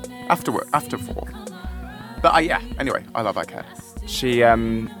album after 4. But yeah, anyway, I love I Care. She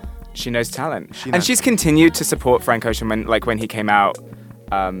knows talent. She and knows she's continued to support Frank Ocean when he came out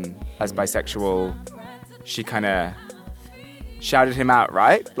as bisexual. She kind of shouted him out,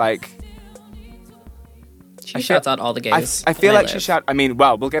 right? Like, She shouts out all the gays. I feel where like she live. shout. I mean,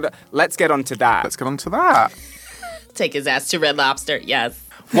 well, let's get on to that. Let's get on to that. Take his ass to Red Lobster. Yes.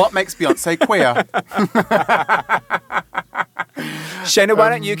 What makes Beyonce queer? Shayna, why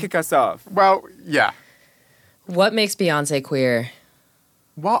don't you kick us off? Well, yeah. What makes Beyonce queer?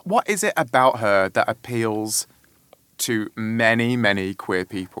 What is it about her that appeals to many, many queer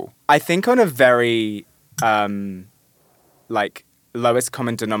people? I think on a very like lowest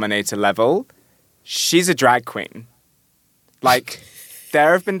common denominator level, she's a drag queen. Like,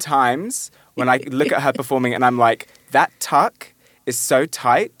 there have been times when I look at her performing and I'm like, that tuck is so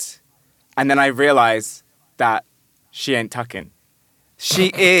tight. And then I realize that she ain't tucking.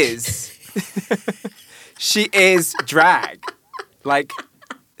 She is. She is drag. Like,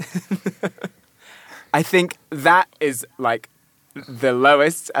 I think that is like the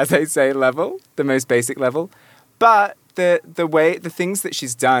lowest, as I say, level, the most basic level. But the things that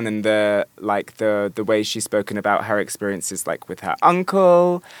she's done and the way she's spoken about her experiences, like with her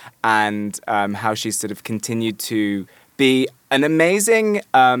uncle, and how she's sort of continued to be an amazing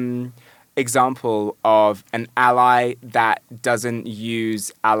example of an ally that doesn't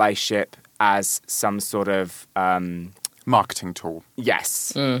use allyship as some sort of Marketing tool.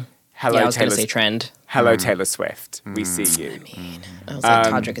 yes. Yeah, I was going to say trend. Hello, Taylor Swift. We see you. I was like,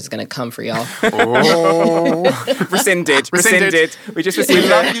 Todrick is going to come for y'all. Rescinded. We just We received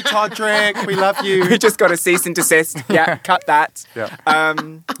love you, Todrick. We love you. We just got a cease and desist. Yeah, cut that. Yeah.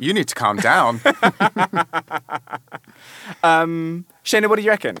 You need to calm down. Shayna, what do you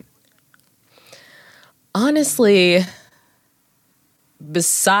reckon? Honestly,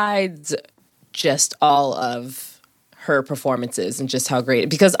 besides just all of her performances and just how great,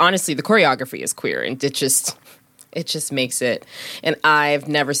 because honestly, the choreography is queer and it just makes it. And I've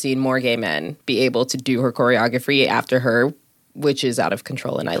never seen more gay men be able to do her choreography after her which is out of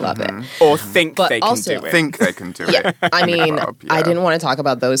control, and I love it. Or think But they can also- do it. Think they can do Yeah, it. I mean, Yeah. I didn't want to talk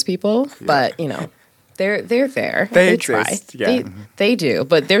about those people, but you know, they're there. They try. exist, yeah. They do.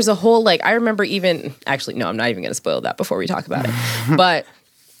 But there's a whole like I remember even actually no, I'm not even going to spoil that before we talk about it. But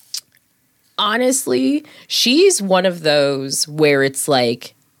honestly, she's one of those where it's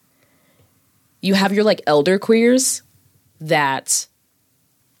like you have your like elder queers that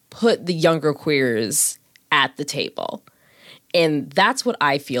put the younger queers at the table. And that's what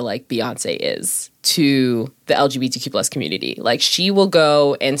I feel like Beyoncé is to the LGBTQ plus community. Like she will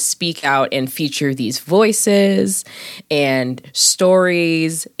go and speak out and feature these voices and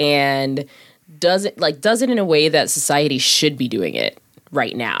stories and does it in a way that society should be doing it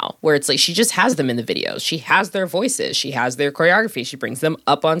right now, where it's like she just has them in the videos. She has their voices. She has their choreography. She brings them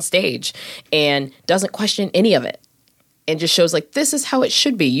up on stage and doesn't question any of it and just shows like this is how it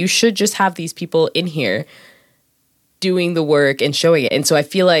should be. You should just have these people in here doing the work and showing it. And so I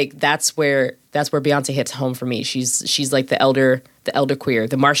feel like that's where Beyoncé hits home for me. She's like the elder queer,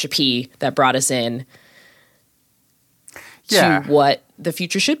 the Marsha P that brought us in to what the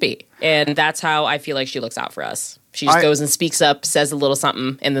future should be. And that's how I feel like she looks out for us. She just goes and speaks up, says a little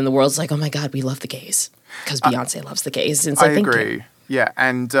something, and then the world's like, oh my God, we love the gays. Because Beyoncé loves the gays. And so I thank agree. you. Yeah,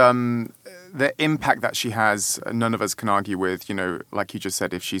 and the impact that she has, none of us can argue with. You know, like you just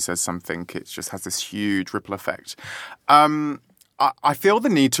said, if she says something, it just has this huge ripple effect. I feel the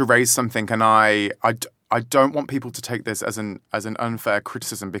need to raise something, and I don't want people to take this as an unfair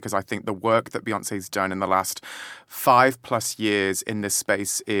criticism, because I think the work that Beyoncé's done in the last 5+ years in this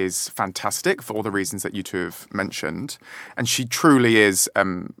space is fantastic for all the reasons that you two have mentioned, and she truly is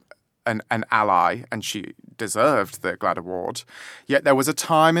an ally, and she deserved the GLAAD Award. Yet there was a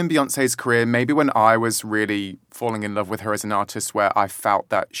time in Beyoncé's career, maybe when I was really falling in love with her as an artist, where I felt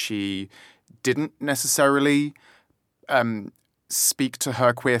that she didn't necessarily speak to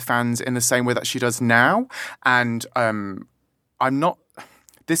her queer fans in the same way that she does now. And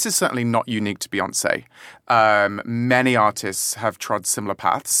this is certainly not unique to Beyoncé. Many artists have trod similar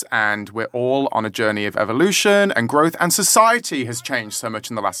paths, and we're all on a journey of evolution and growth, and society has changed so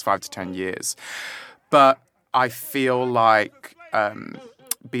much in the last 5 to 10 years. But I feel like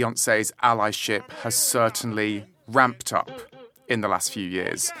Beyoncé's allyship has certainly ramped up in the last few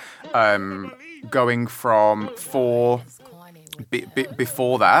years. Going from before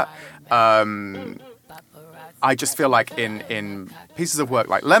that, I just feel like in pieces of work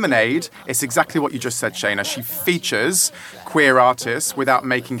like Lemonade, it's exactly what you just said, Shana. She features queer artists without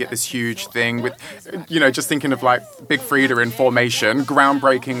making it this huge thing. With, you know, just thinking of like Big Frida in Formation,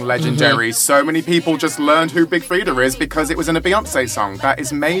 groundbreaking, legendary. Mm-hmm. So many people just learned who Big Frida is because it was in a Beyoncé song. That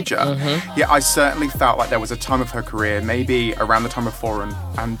is major. Mm-hmm. Yet I certainly felt like there was a time of her career, maybe around the time of Four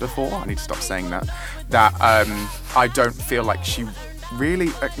and before. I need to stop saying that. That I don't feel like she really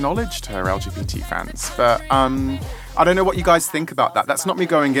acknowledged her LGBT fans. But I don't know what you guys think about that. That's not me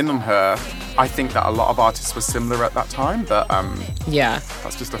going in on her. I think that a lot of artists were similar at that time, but yeah,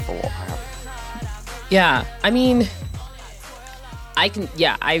 that's just a thought I have. Yeah, I mean,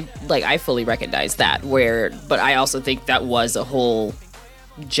 I fully recognize that, but I also think that was a whole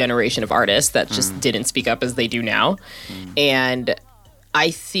generation of artists that just didn't speak up as they do now. And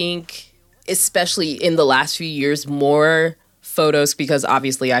I think, especially in the last few years, more photos, because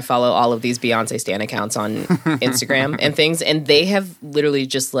obviously I follow all of these Beyoncé stan accounts on Instagram and things, and they have literally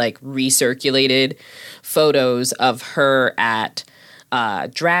just like recirculated photos of her at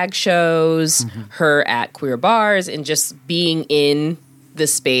drag shows, her at queer bars, and just being in the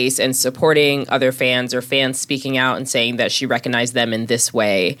space and supporting other fans, or fans speaking out and saying that she recognized them in this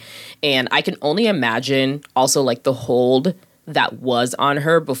way. And I can only imagine also like the hold that was on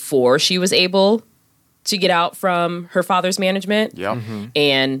her before she was able to get out from her father's management,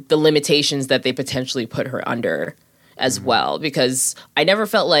 and the limitations that they potentially put her under as well, because I never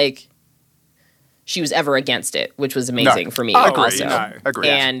felt like she was ever against it, which was amazing for me also. Agreed.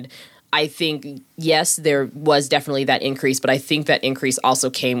 And I think, yes, there was definitely that increase, but I think that increase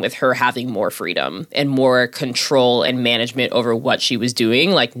also came with her having more freedom and more control and management over what she was doing.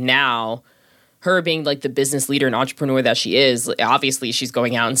 Like now, her being like the business leader and entrepreneur that she is, obviously she's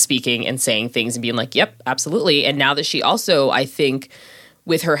going out and speaking and saying things and being like, yep, absolutely. And now that she also, I think,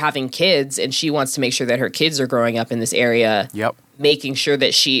 with her having kids, and she wants to make sure that her kids are growing up in this area, making sure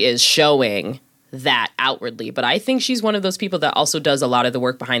that she is showing that outwardly. But I think she's one of those people that also does a lot of the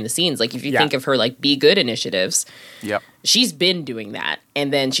work behind the scenes. Like if you think of her like Be Good initiatives, she's been doing that.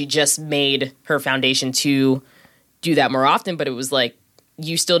 And then she just made her foundation to do that more often. But it was like,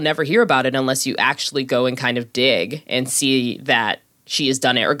 you still never hear about it unless you actually go and kind of dig and see that she has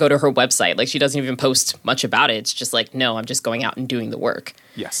done it, or go to her website. Like, she doesn't even post much about it. It's just like, no, I'm just going out and doing the work.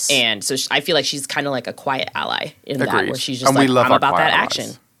 Yes. And so I feel like she's kind of like a quiet ally in that, where she's just and like, we love I'm our about quiet that allies.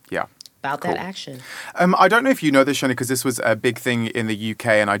 action. Yeah. About that action. I don't know if you know this, Shana, because this was a big thing in the UK,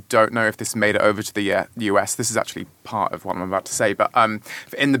 and I don't know if this made it over to the US. This is actually part of what I'm about to say. But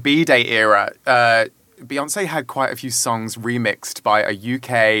in the B-Day era, Beyoncé had quite a few songs remixed by a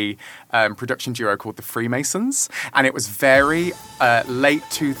UK production duo called the Freemasons. And it was very late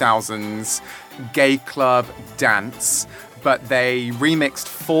 2000s gay club dance. But they remixed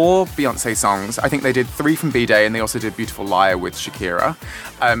 4 Beyoncé songs. I think they did 3 from B-Day, and they also did Beautiful Liar with Shakira.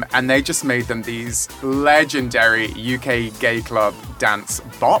 And they just made them these legendary UK gay club dance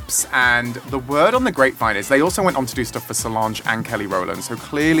bops. And the word on the grapevine is they also went on to do stuff for Solange and Kelly Rowland. So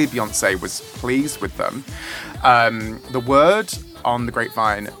clearly Beyoncé was pleased with them. The word on the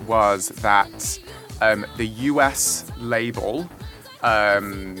grapevine was that the US label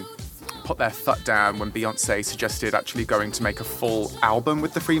put their foot down when Beyoncé suggested actually going to make a full album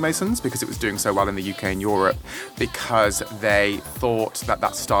with the Freemasons, because it was doing so well in the UK and Europe, because they thought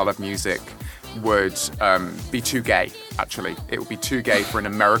that style of music would be too gay, actually. It would be too gay for an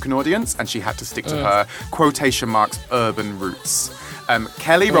American audience, and she had to stick to her, quotation marks, urban roots.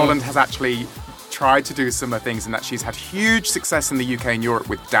 Kelly Rowland has actually tried to do similar things in that she's had huge success in the UK and Europe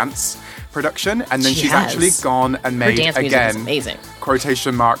with dance production, and then she's actually gone and made, her dance music is amazing,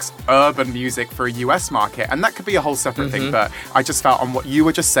 quotation marks, urban music for a US market. And that could be a whole separate thing, but I just felt on what you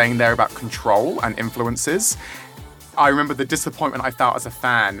were just saying there about control and influences, I remember the disappointment I felt as a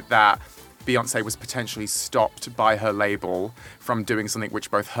fan that Beyoncé was potentially stopped by her label from doing something which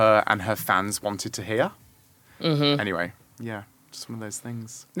both her and her fans wanted to hear. Anyway, yeah. Just one of those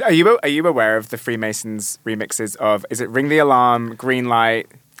things. Are you aware of the Freemasons remixes of, is it Ring the Alarm, Green Light,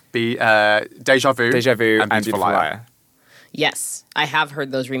 Deja Vu, and Beautiful Liar? Yes, I have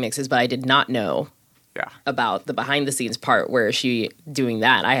heard those remixes, but I did not know about the behind the scenes part where she doing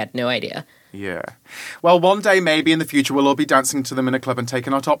that. I had no idea. Yeah. Well, one day maybe in the future we'll all be dancing to them in a club and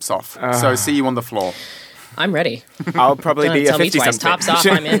taking our tops off. So see you on the floor. I'm ready. I'll probably be a 50-something. Tops off,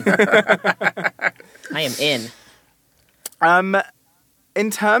 I'm in. I am in. In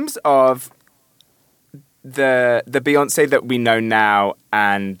terms of the Beyoncé that we know now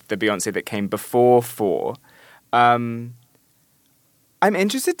and the Beyoncé that came before 4, I'm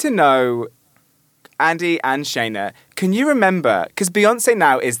interested to know, Andy and Shana, can you remember, because Beyoncé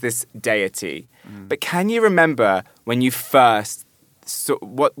now is this deity, but can you remember when you first saw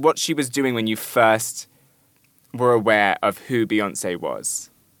what she was doing when you first were aware of who Beyoncé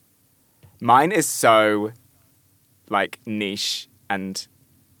was? Mine is so niche and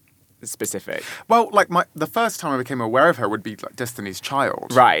specific. Well, the first time I became aware of her would be Destiny's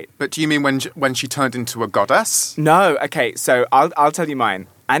Child. Right. But do you mean when she turned into a goddess? No. Okay, so I'll tell you mine.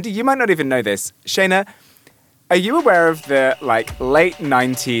 Andy, you might not even know this. Shana, are you aware of the late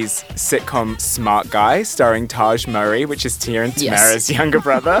 90s sitcom Smart Guy starring Taj Murray, which is Tia and Tamara's younger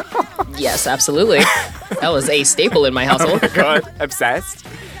brother? Yes, absolutely. That was a staple in my household. Oh my God, obsessed.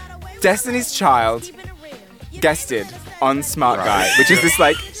 Destiny's Child guested on Smart Guy, which is this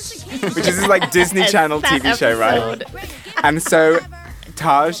Disney Channel TV show, right? And so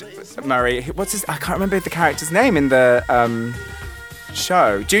Taj Murray, I can't remember the character's name in the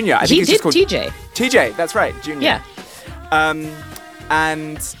show. Junior. I think he's just called TJ. TJ, that's right, Junior. Yeah.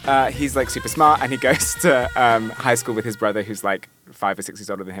 And he's super smart, and he goes to high school with his brother, who's 5 or 6 years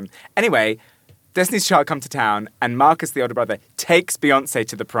older than him. Anyway, Destiny's Child come to town, and Marcus, the older brother, takes Beyoncé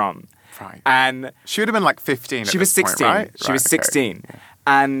to the prom. Right. And she would have been 15 She was 16. Point, right? She was 16. Yeah.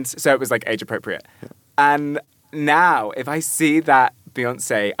 And so it was age appropriate. Yeah. And now, if I see that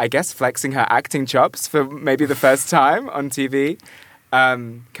Beyoncé, I guess flexing her acting chops for maybe the first time on TV,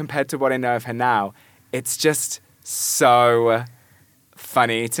 compared to what I know of her now, it's just so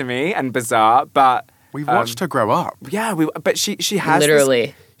funny to me and bizarre. But we watched her grow up. Yeah, but she has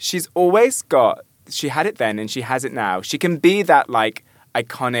literally. She's always got. She had it then, and she has it now. She can be that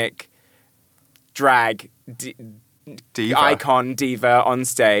iconic drag diva. Icon diva on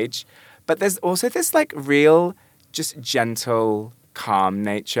stage, but there's also this real, just gentle, calm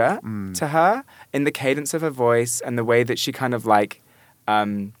nature to her in the cadence of her voice and the way that she kind of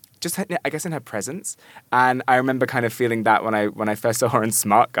just I guess in her presence. And I remember kind of feeling that when I first saw her in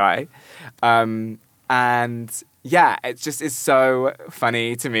Smart Guy, and yeah, it's so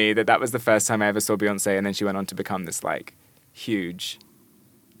funny to me that was the first time I ever saw Beyoncé, and then she went on to become this huge,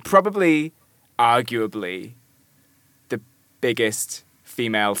 probably, arguably, the biggest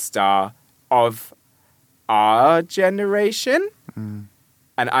female star of our generation. And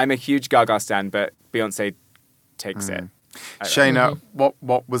I'm a huge Gaga stan, but Beyoncé takes it. Shana,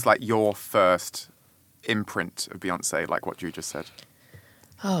 what was like your first imprint of Beyonce, like what you just said?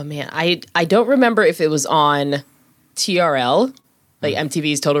 Oh man, I don't remember if it was on TRL, like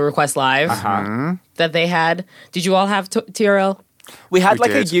MTV's Total Request Live that they had. Did you all have TRL? We had We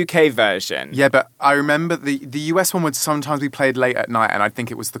like did. a UK version. Yeah, but I remember the US one would sometimes be played late at night, and I think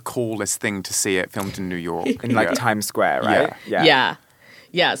it was the coolest thing to see it filmed in New York. In like Times Square, right?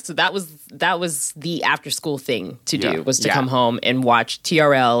 Yeah. So that was the after school thing to do, Yeah. was to come home and watch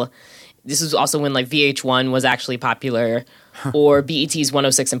TRL. This was also when like VH1 was actually popular, or BET's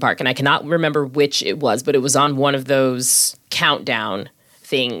 106 in Park, and I cannot remember which it was, but it was on one of those countdown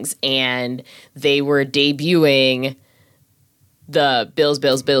things, and they were debuting the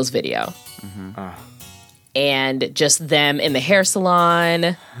Bills video. And just them in the hair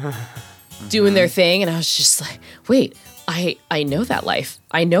salon doing their thing, and I was just like, wait, I know that life.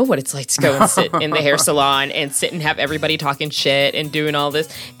 I know what it's like to go and sit in the hair salon and sit and have everybody talking shit and doing all this.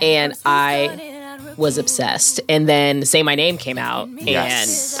 And I was obsessed. And then Say My Name came out,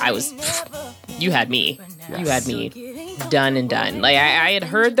 Yes. and I was, you had me. Yes. You had me done and done. Like I had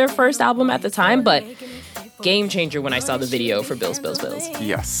heard their first album at the time, but game changer when I saw the video for Bills.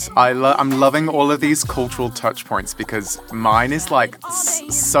 Yes, I'm loving all of these cultural touch points, because mine is like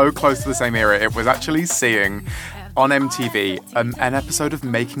so close to the same era. It was actually seeing on MTV an episode of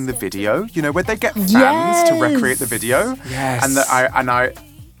Making the Video, you know, where they get fans to recreate the video. Yes. And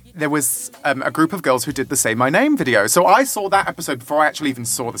there was a group of girls who did the Say My Name video. So I saw that episode before I actually even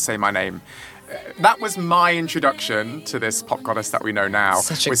saw the Say My Name. That was my introduction to this pop goddess that we know now.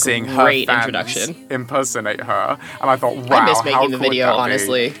 Such a was seeing her great fans introduction. Impersonate her, and I thought, wow, I miss how making the cool would video, that be?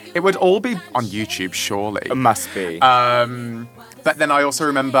 honestly. It would all be on YouTube, surely. It must be. But then I also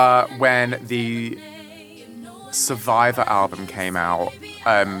remember when the Survivor album came out,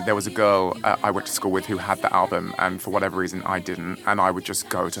 there was a girl I went to school with who had the album, and for whatever reason I didn't, and I would just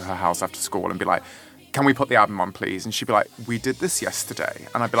go to her house after school and be like, can we put the album on, please? And she'd be like, we did this yesterday.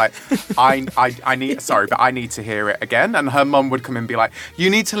 And I'd be like, I need to hear it again. And her mum would come in and be like, you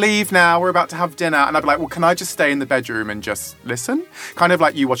need to leave now, we're about to have dinner. And I'd be like, well, can I just stay in the bedroom and just listen? Kind of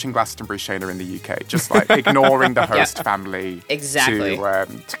like you watching Glastonbury, Shana, in the UK, just like ignoring the host family. Exactly. To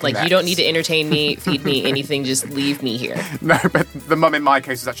like, you don't need to entertain me, feed me, anything, just leave me here. No, but the mum in my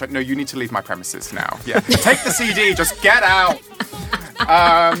case was actually like, no, you need to leave my premises now. Yeah, take the CD, just get out.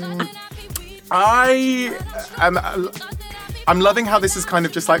 I'm loving how this is kind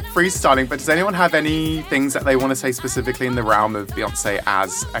of just like freestyling, but does anyone have any things that they want to say specifically in the realm of Beyonce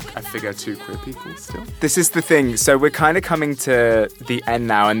as a figure to queer people still? This is the thing. So we're kind of coming to the end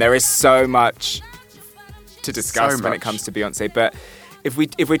now, and there is so much to discuss when it comes to Beyonce. But if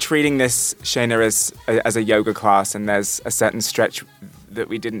we're treating this, Shana, as a yoga class, and there's a certain stretch that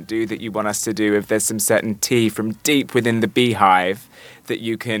we didn't do that you want us to do, if there's some certain tea from deep within the beehive that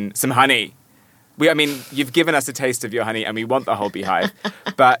you can, some honey. You've given us a taste of your honey, and we want the whole beehive.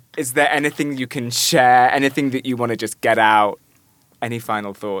 But is there anything you can share? Anything that you want to just get out? Any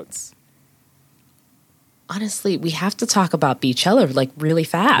final thoughts? Honestly, we have to talk about Beachella like really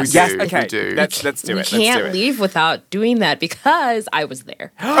fast. Yes, do, okay. we do. Let's do it. We can't leave without doing that, because I was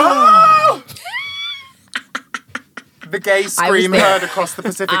there. Oh! The gay scream heard across the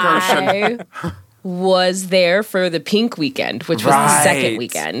Pacific Ocean. I was there for the Pink weekend, which was the second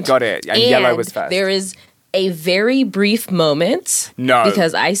weekend. Got it. And Yellow was first. There is a very brief moment. No.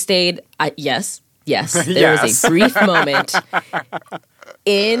 Because I stayed... Yes. There was a brief moment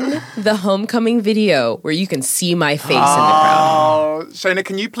in the Homecoming video where you can see my face in the crowd. Oh, Shana,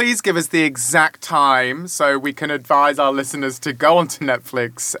 can you please give us the exact time so we can advise our listeners to go onto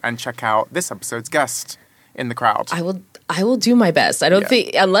Netflix and check out this episode's guest in the crowd? I will do my best. I don't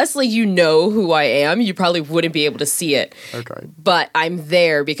think, unless like you know who I am, you probably wouldn't be able to see it. Okay. But I'm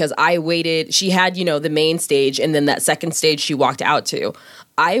there because I waited. She had, the main stage, and then that second stage she walked out to.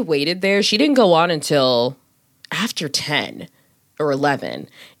 I waited there. She didn't go on until after 10 or 11.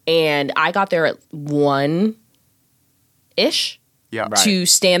 And I got there at 1-ish to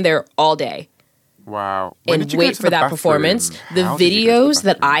stand there all day. Wow. And wait for that performance. The videos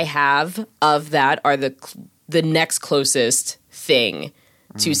that I have of that are the next closest thing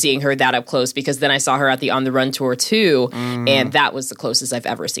to seeing her that up close, because then I saw her at the On the Run tour too, and that was the closest I've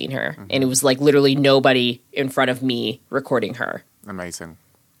ever seen her. And it was like literally nobody in front of me recording her. Amazing.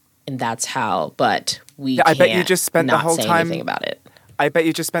 And that's how, but we I can't bet you just spent the whole say time anything about it. I bet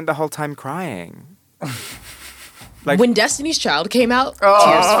you just spent the whole time crying. When Destiny's Child came out,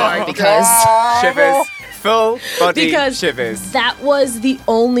 tears fell because shivers, full body because shivers. That was the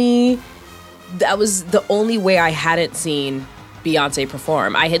only way I hadn't seen Beyonce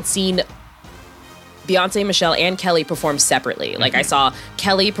perform. I had seen Beyonce, Michelle, and Kelly perform separately. Like, I saw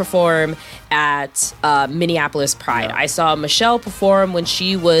Kelly perform at Minneapolis Pride. I saw Michelle perform when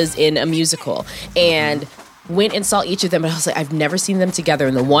she was in a musical. And went and saw each of them, and I was like, I've never seen them together.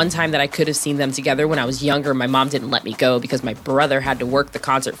 And the one time that I could have seen them together when I was younger, my mom didn't let me go because my brother had to work the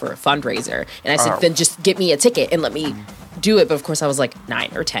concert for a fundraiser. And I said, then just get me a ticket and let me do it. But of course I was like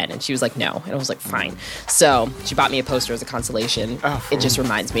 9 or 10, and she was like, no. And I was like, fine. So she bought me a poster as a consolation. It just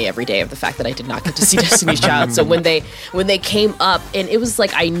reminds me every day of the fact that I did not get to see Destiny's Child. So when they came up, and it was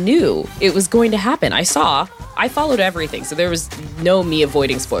like, I knew it was going to happen. I followed everything. So there was no me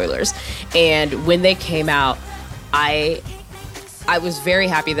avoiding spoilers. And when they came out, I was very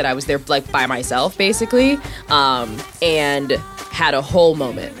happy that I was there, like, by myself, basically, and had a whole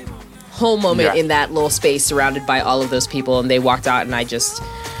moment in that little space surrounded by all of those people, and they walked out, and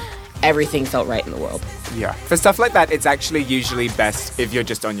everything felt right in the world. Yeah. For stuff like that, it's actually usually best if you're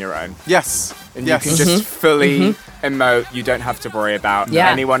just on your own. Yes. And you can just fully emote. You don't have to worry about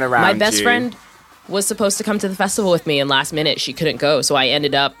anyone around you. My best friend was supposed to come to the festival with me, and last minute she couldn't go, so I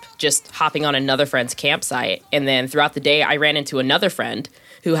ended up just hopping on another friend's campsite. And then throughout the day I ran into another friend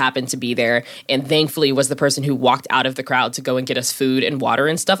who happened to be there, and thankfully was the person who walked out of the crowd to go and get us food and water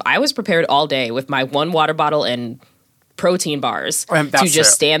and stuff. I was prepared all day with my one water bottle and protein bars to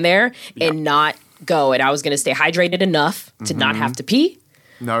just stand there and not go, and I was going to stay hydrated enough to not have to pee,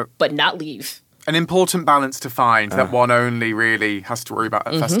 but not leave. An important balance to find that one only really has to worry about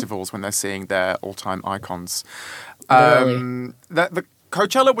at festivals when they're seeing their all-time icons. The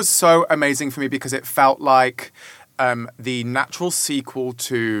Coachella was so amazing for me because it felt like the natural sequel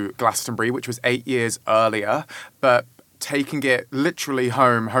to Glastonbury, which was 8 years earlier, but taking it literally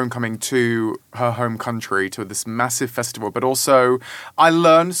homecoming to her home country, to this massive festival. But also, I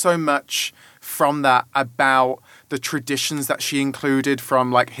learned so much from that about the traditions that she included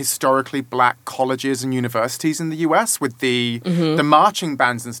from, like, historically black colleges and universities in the US with the marching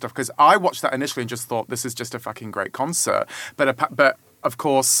bands and stuff. Because I watched that initially and just thought, this is just a fucking great concert. But of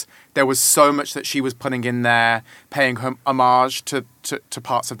course, there was so much that she was putting in there, paying homage to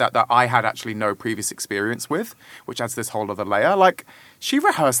parts of that I had actually no previous experience with, which adds this whole other layer. Like, she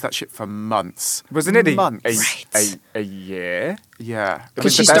rehearsed that shit for months. Wasn't it a year? Yeah.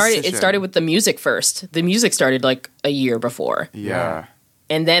 Because it started with the music first. The music started like a year before. Yeah.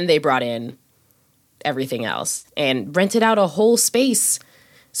 And then they brought in everything else and rented out a whole space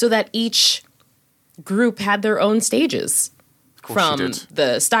so that each group had their own stages. From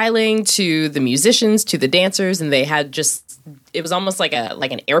the styling to the musicians to the dancers, and they had it was almost like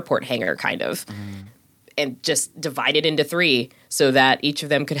an airport hangar kind of, and just divided into 3 so that each of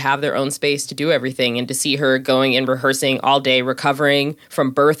them could have their own space to do everything. And to see her going and rehearsing all day, recovering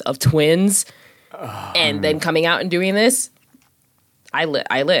from birth of twins, and then coming out and doing this, I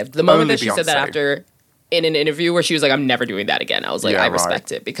lived. The moment that she said that after in an interview where she was like, I'm never doing that again, I was like, I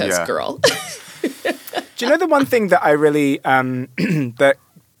respect it because girl. Do you know the one thing that I really that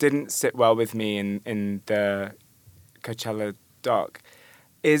didn't sit well with me in the Coachella doc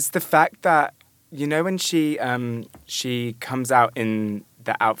is the fact that, you know, when she comes out in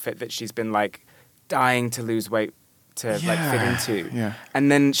the outfit that she's been, like, dying to lose weight to like fit into,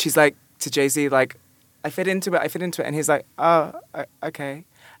 and then she's like to Jay-Z, like, I fit into it, and he's like, oh, okay,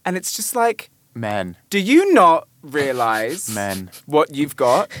 and it's just like, men, do you not realize what you've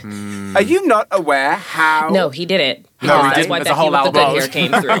got? Are you not aware how? No, he didn't. No, that's why Becky with the good hair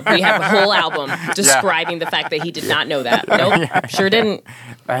came through. We have a whole album describing the fact that he did not know that. Nope, sure didn't.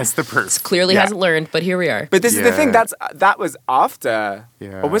 That's the proof. Clearly hasn't learned, but here we are. But this is the thing. That was after.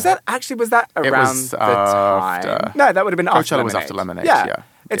 Or was that around the time? No, that would have been after Coachella was after Lemonade. Yeah.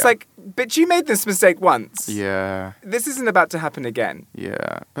 It's like, but you made this mistake once. Yeah. This isn't about to happen again.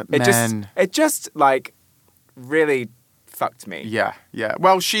 Yeah. But it just like really fucked me. Yeah.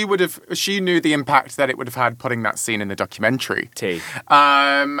 Well, she knew the impact that it would have had putting that scene in the documentary.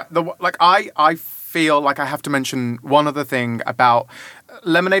 I feel like I have to mention one other thing about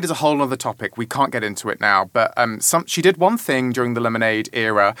Lemonade is a whole other topic. We can't get into it now, but she did one thing during the Lemonade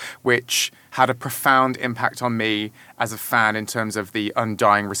era which had a profound impact on me as a fan in terms of the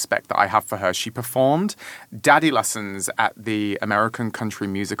undying respect that I have for her. She performed Daddy Lessons at the American Country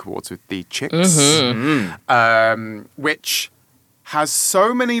Music Awards with the Chicks, which has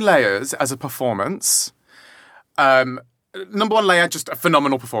so many layers as a performance. Number one layer, just a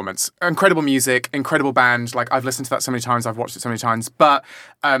phenomenal performance. Incredible music, incredible band. Like, I've listened to that so many times, I've watched it so many times. But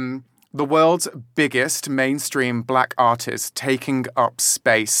the world's biggest mainstream black artist taking up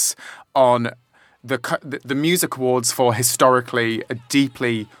space on the music awards for historically a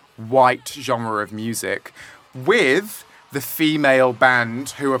deeply white genre of music with the female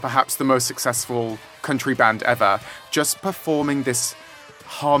band, who are perhaps the most successful country band ever, just performing this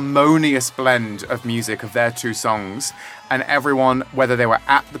harmonious blend of music of their two songs, and everyone, whether they were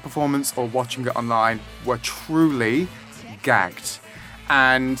at the performance or watching it online, were truly gagged.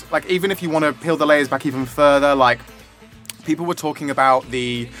 And like, even if you want to peel the layers back even further, like, people were talking about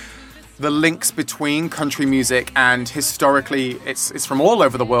the links between country music and, historically, it's from all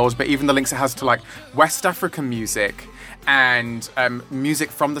over the world, but even the links it has to like West African music and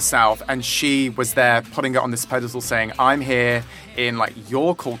music from the South. And she was there putting it on this pedestal saying, I'm here in like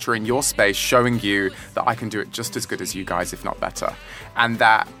your culture, in your space, showing you that I can do it just as good as you guys, if not better. And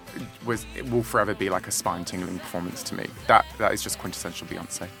it will forever be like a spine-tingling performance to me. That is just quintessential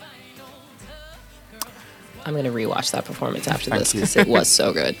Beyoncé. I'm going to rewatch that performance after this because it was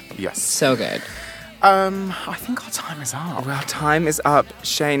so good. Yes. So good. I think our time is up. Well, time is up.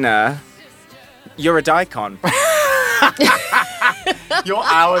 Shana, you're a dykon. You're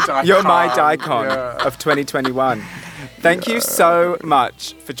our dykon. You're my dykon of 2021. Thank you so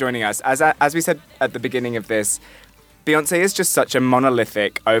much for joining us. As we said at the beginning of this, Beyoncé is just such a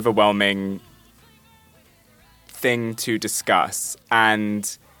monolithic, overwhelming thing to discuss.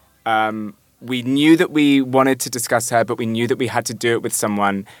 And we knew that we wanted to discuss her, but we knew that we had to do it with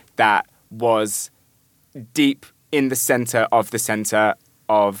someone that was deep in the center of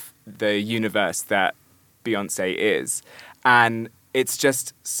the universe that Beyoncé is. And it's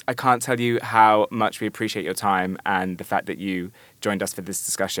just, I can't tell you how much we appreciate your time and the fact that you joined us for this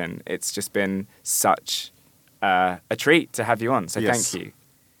discussion. It's just been such a treat to have you on. So Thank you.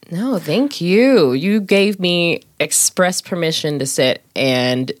 No, thank you. You gave me express permission to sit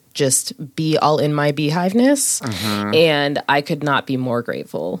and just be all in my beehiveness. Mm-hmm. And I could not be more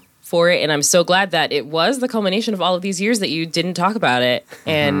grateful for it. And I'm so glad that it was the culmination of all of these years that you didn't talk about it.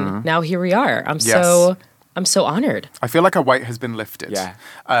 And now here we are. I'm so honored. I feel like a weight has been lifted. Yeah.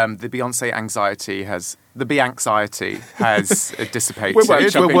 The Beyoncé anxiety has dissipated. We're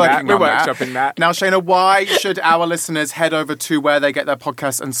workshopping that. Now, Shana, why should our listeners head over to where they get their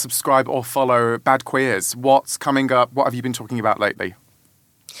podcasts and subscribe or follow Bad Queers? What's coming up? What have you been talking about lately?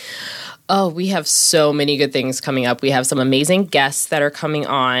 Oh, we have so many good things coming up. We have some amazing guests that are coming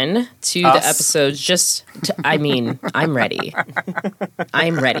on to the episodes. I'm ready.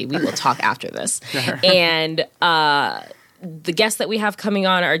 I'm ready. We will talk after this. And the guests that we have coming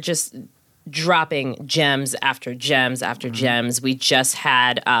on are just dropping gems after gems after gems. We just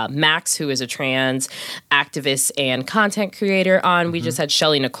had Max, who is a trans activist and content creator, on. We just had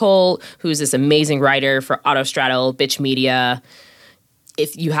Shelly Nicole, who's this amazing writer for Autostraddle, Bitch Media.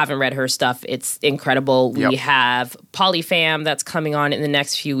 If you haven't read her stuff, it's incredible. We have Polyfam that's coming on in the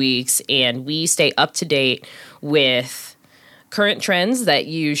next few weeks, and we stay up to date with current trends that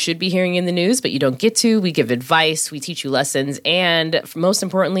you should be hearing in the news, but you don't get to. We give advice, we teach you lessons, and most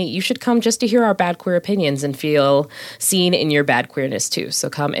importantly, you should come just to hear our bad queer opinions and feel seen in your bad queerness too. So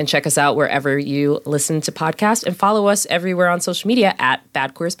come and check us out wherever you listen to podcasts, and follow us everywhere on social media at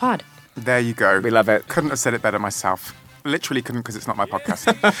Bad Queers Pod. There you go. We love it. Couldn't have said it better myself. Literally couldn't, because it's not my podcast.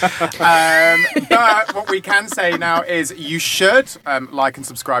 But what we can say now is you should like and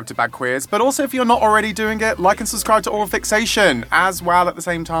subscribe to Bad Queers. But also, if you're not already doing it, like and subscribe to Oral Fixation as well at the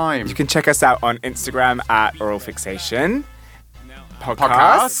same time. You can check us out on Instagram at Oral Fixation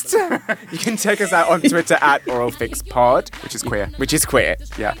Podcast. You can check us out on Twitter at OralFixPod. Which is queer.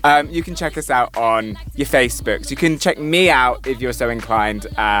 Yeah. You can check us out on your Facebooks. You can check me out if you're so inclined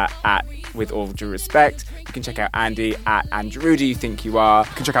at With All Due Respect. You can check out Andy at Andrew Do You Think You Are.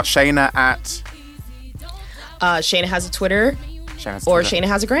 You can check out Shana at... Shana has a Twitter. Shana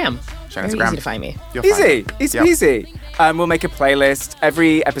has a gram. Shana's Very easy to find me. Easy. It's easy. We'll make a playlist.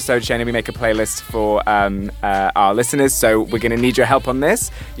 Every episode, Shana, we make a playlist for our listeners, so we're going to need your help on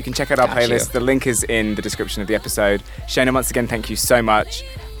this. You can check out our playlist. The link is in the description of the episode. Shana, once again, thank you so much.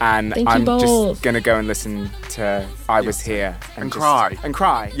 And I'm just going to go and listen to I Was Here. And cry. And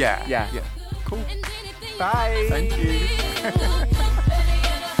cry. Yeah. Cool. Bye. Thank you.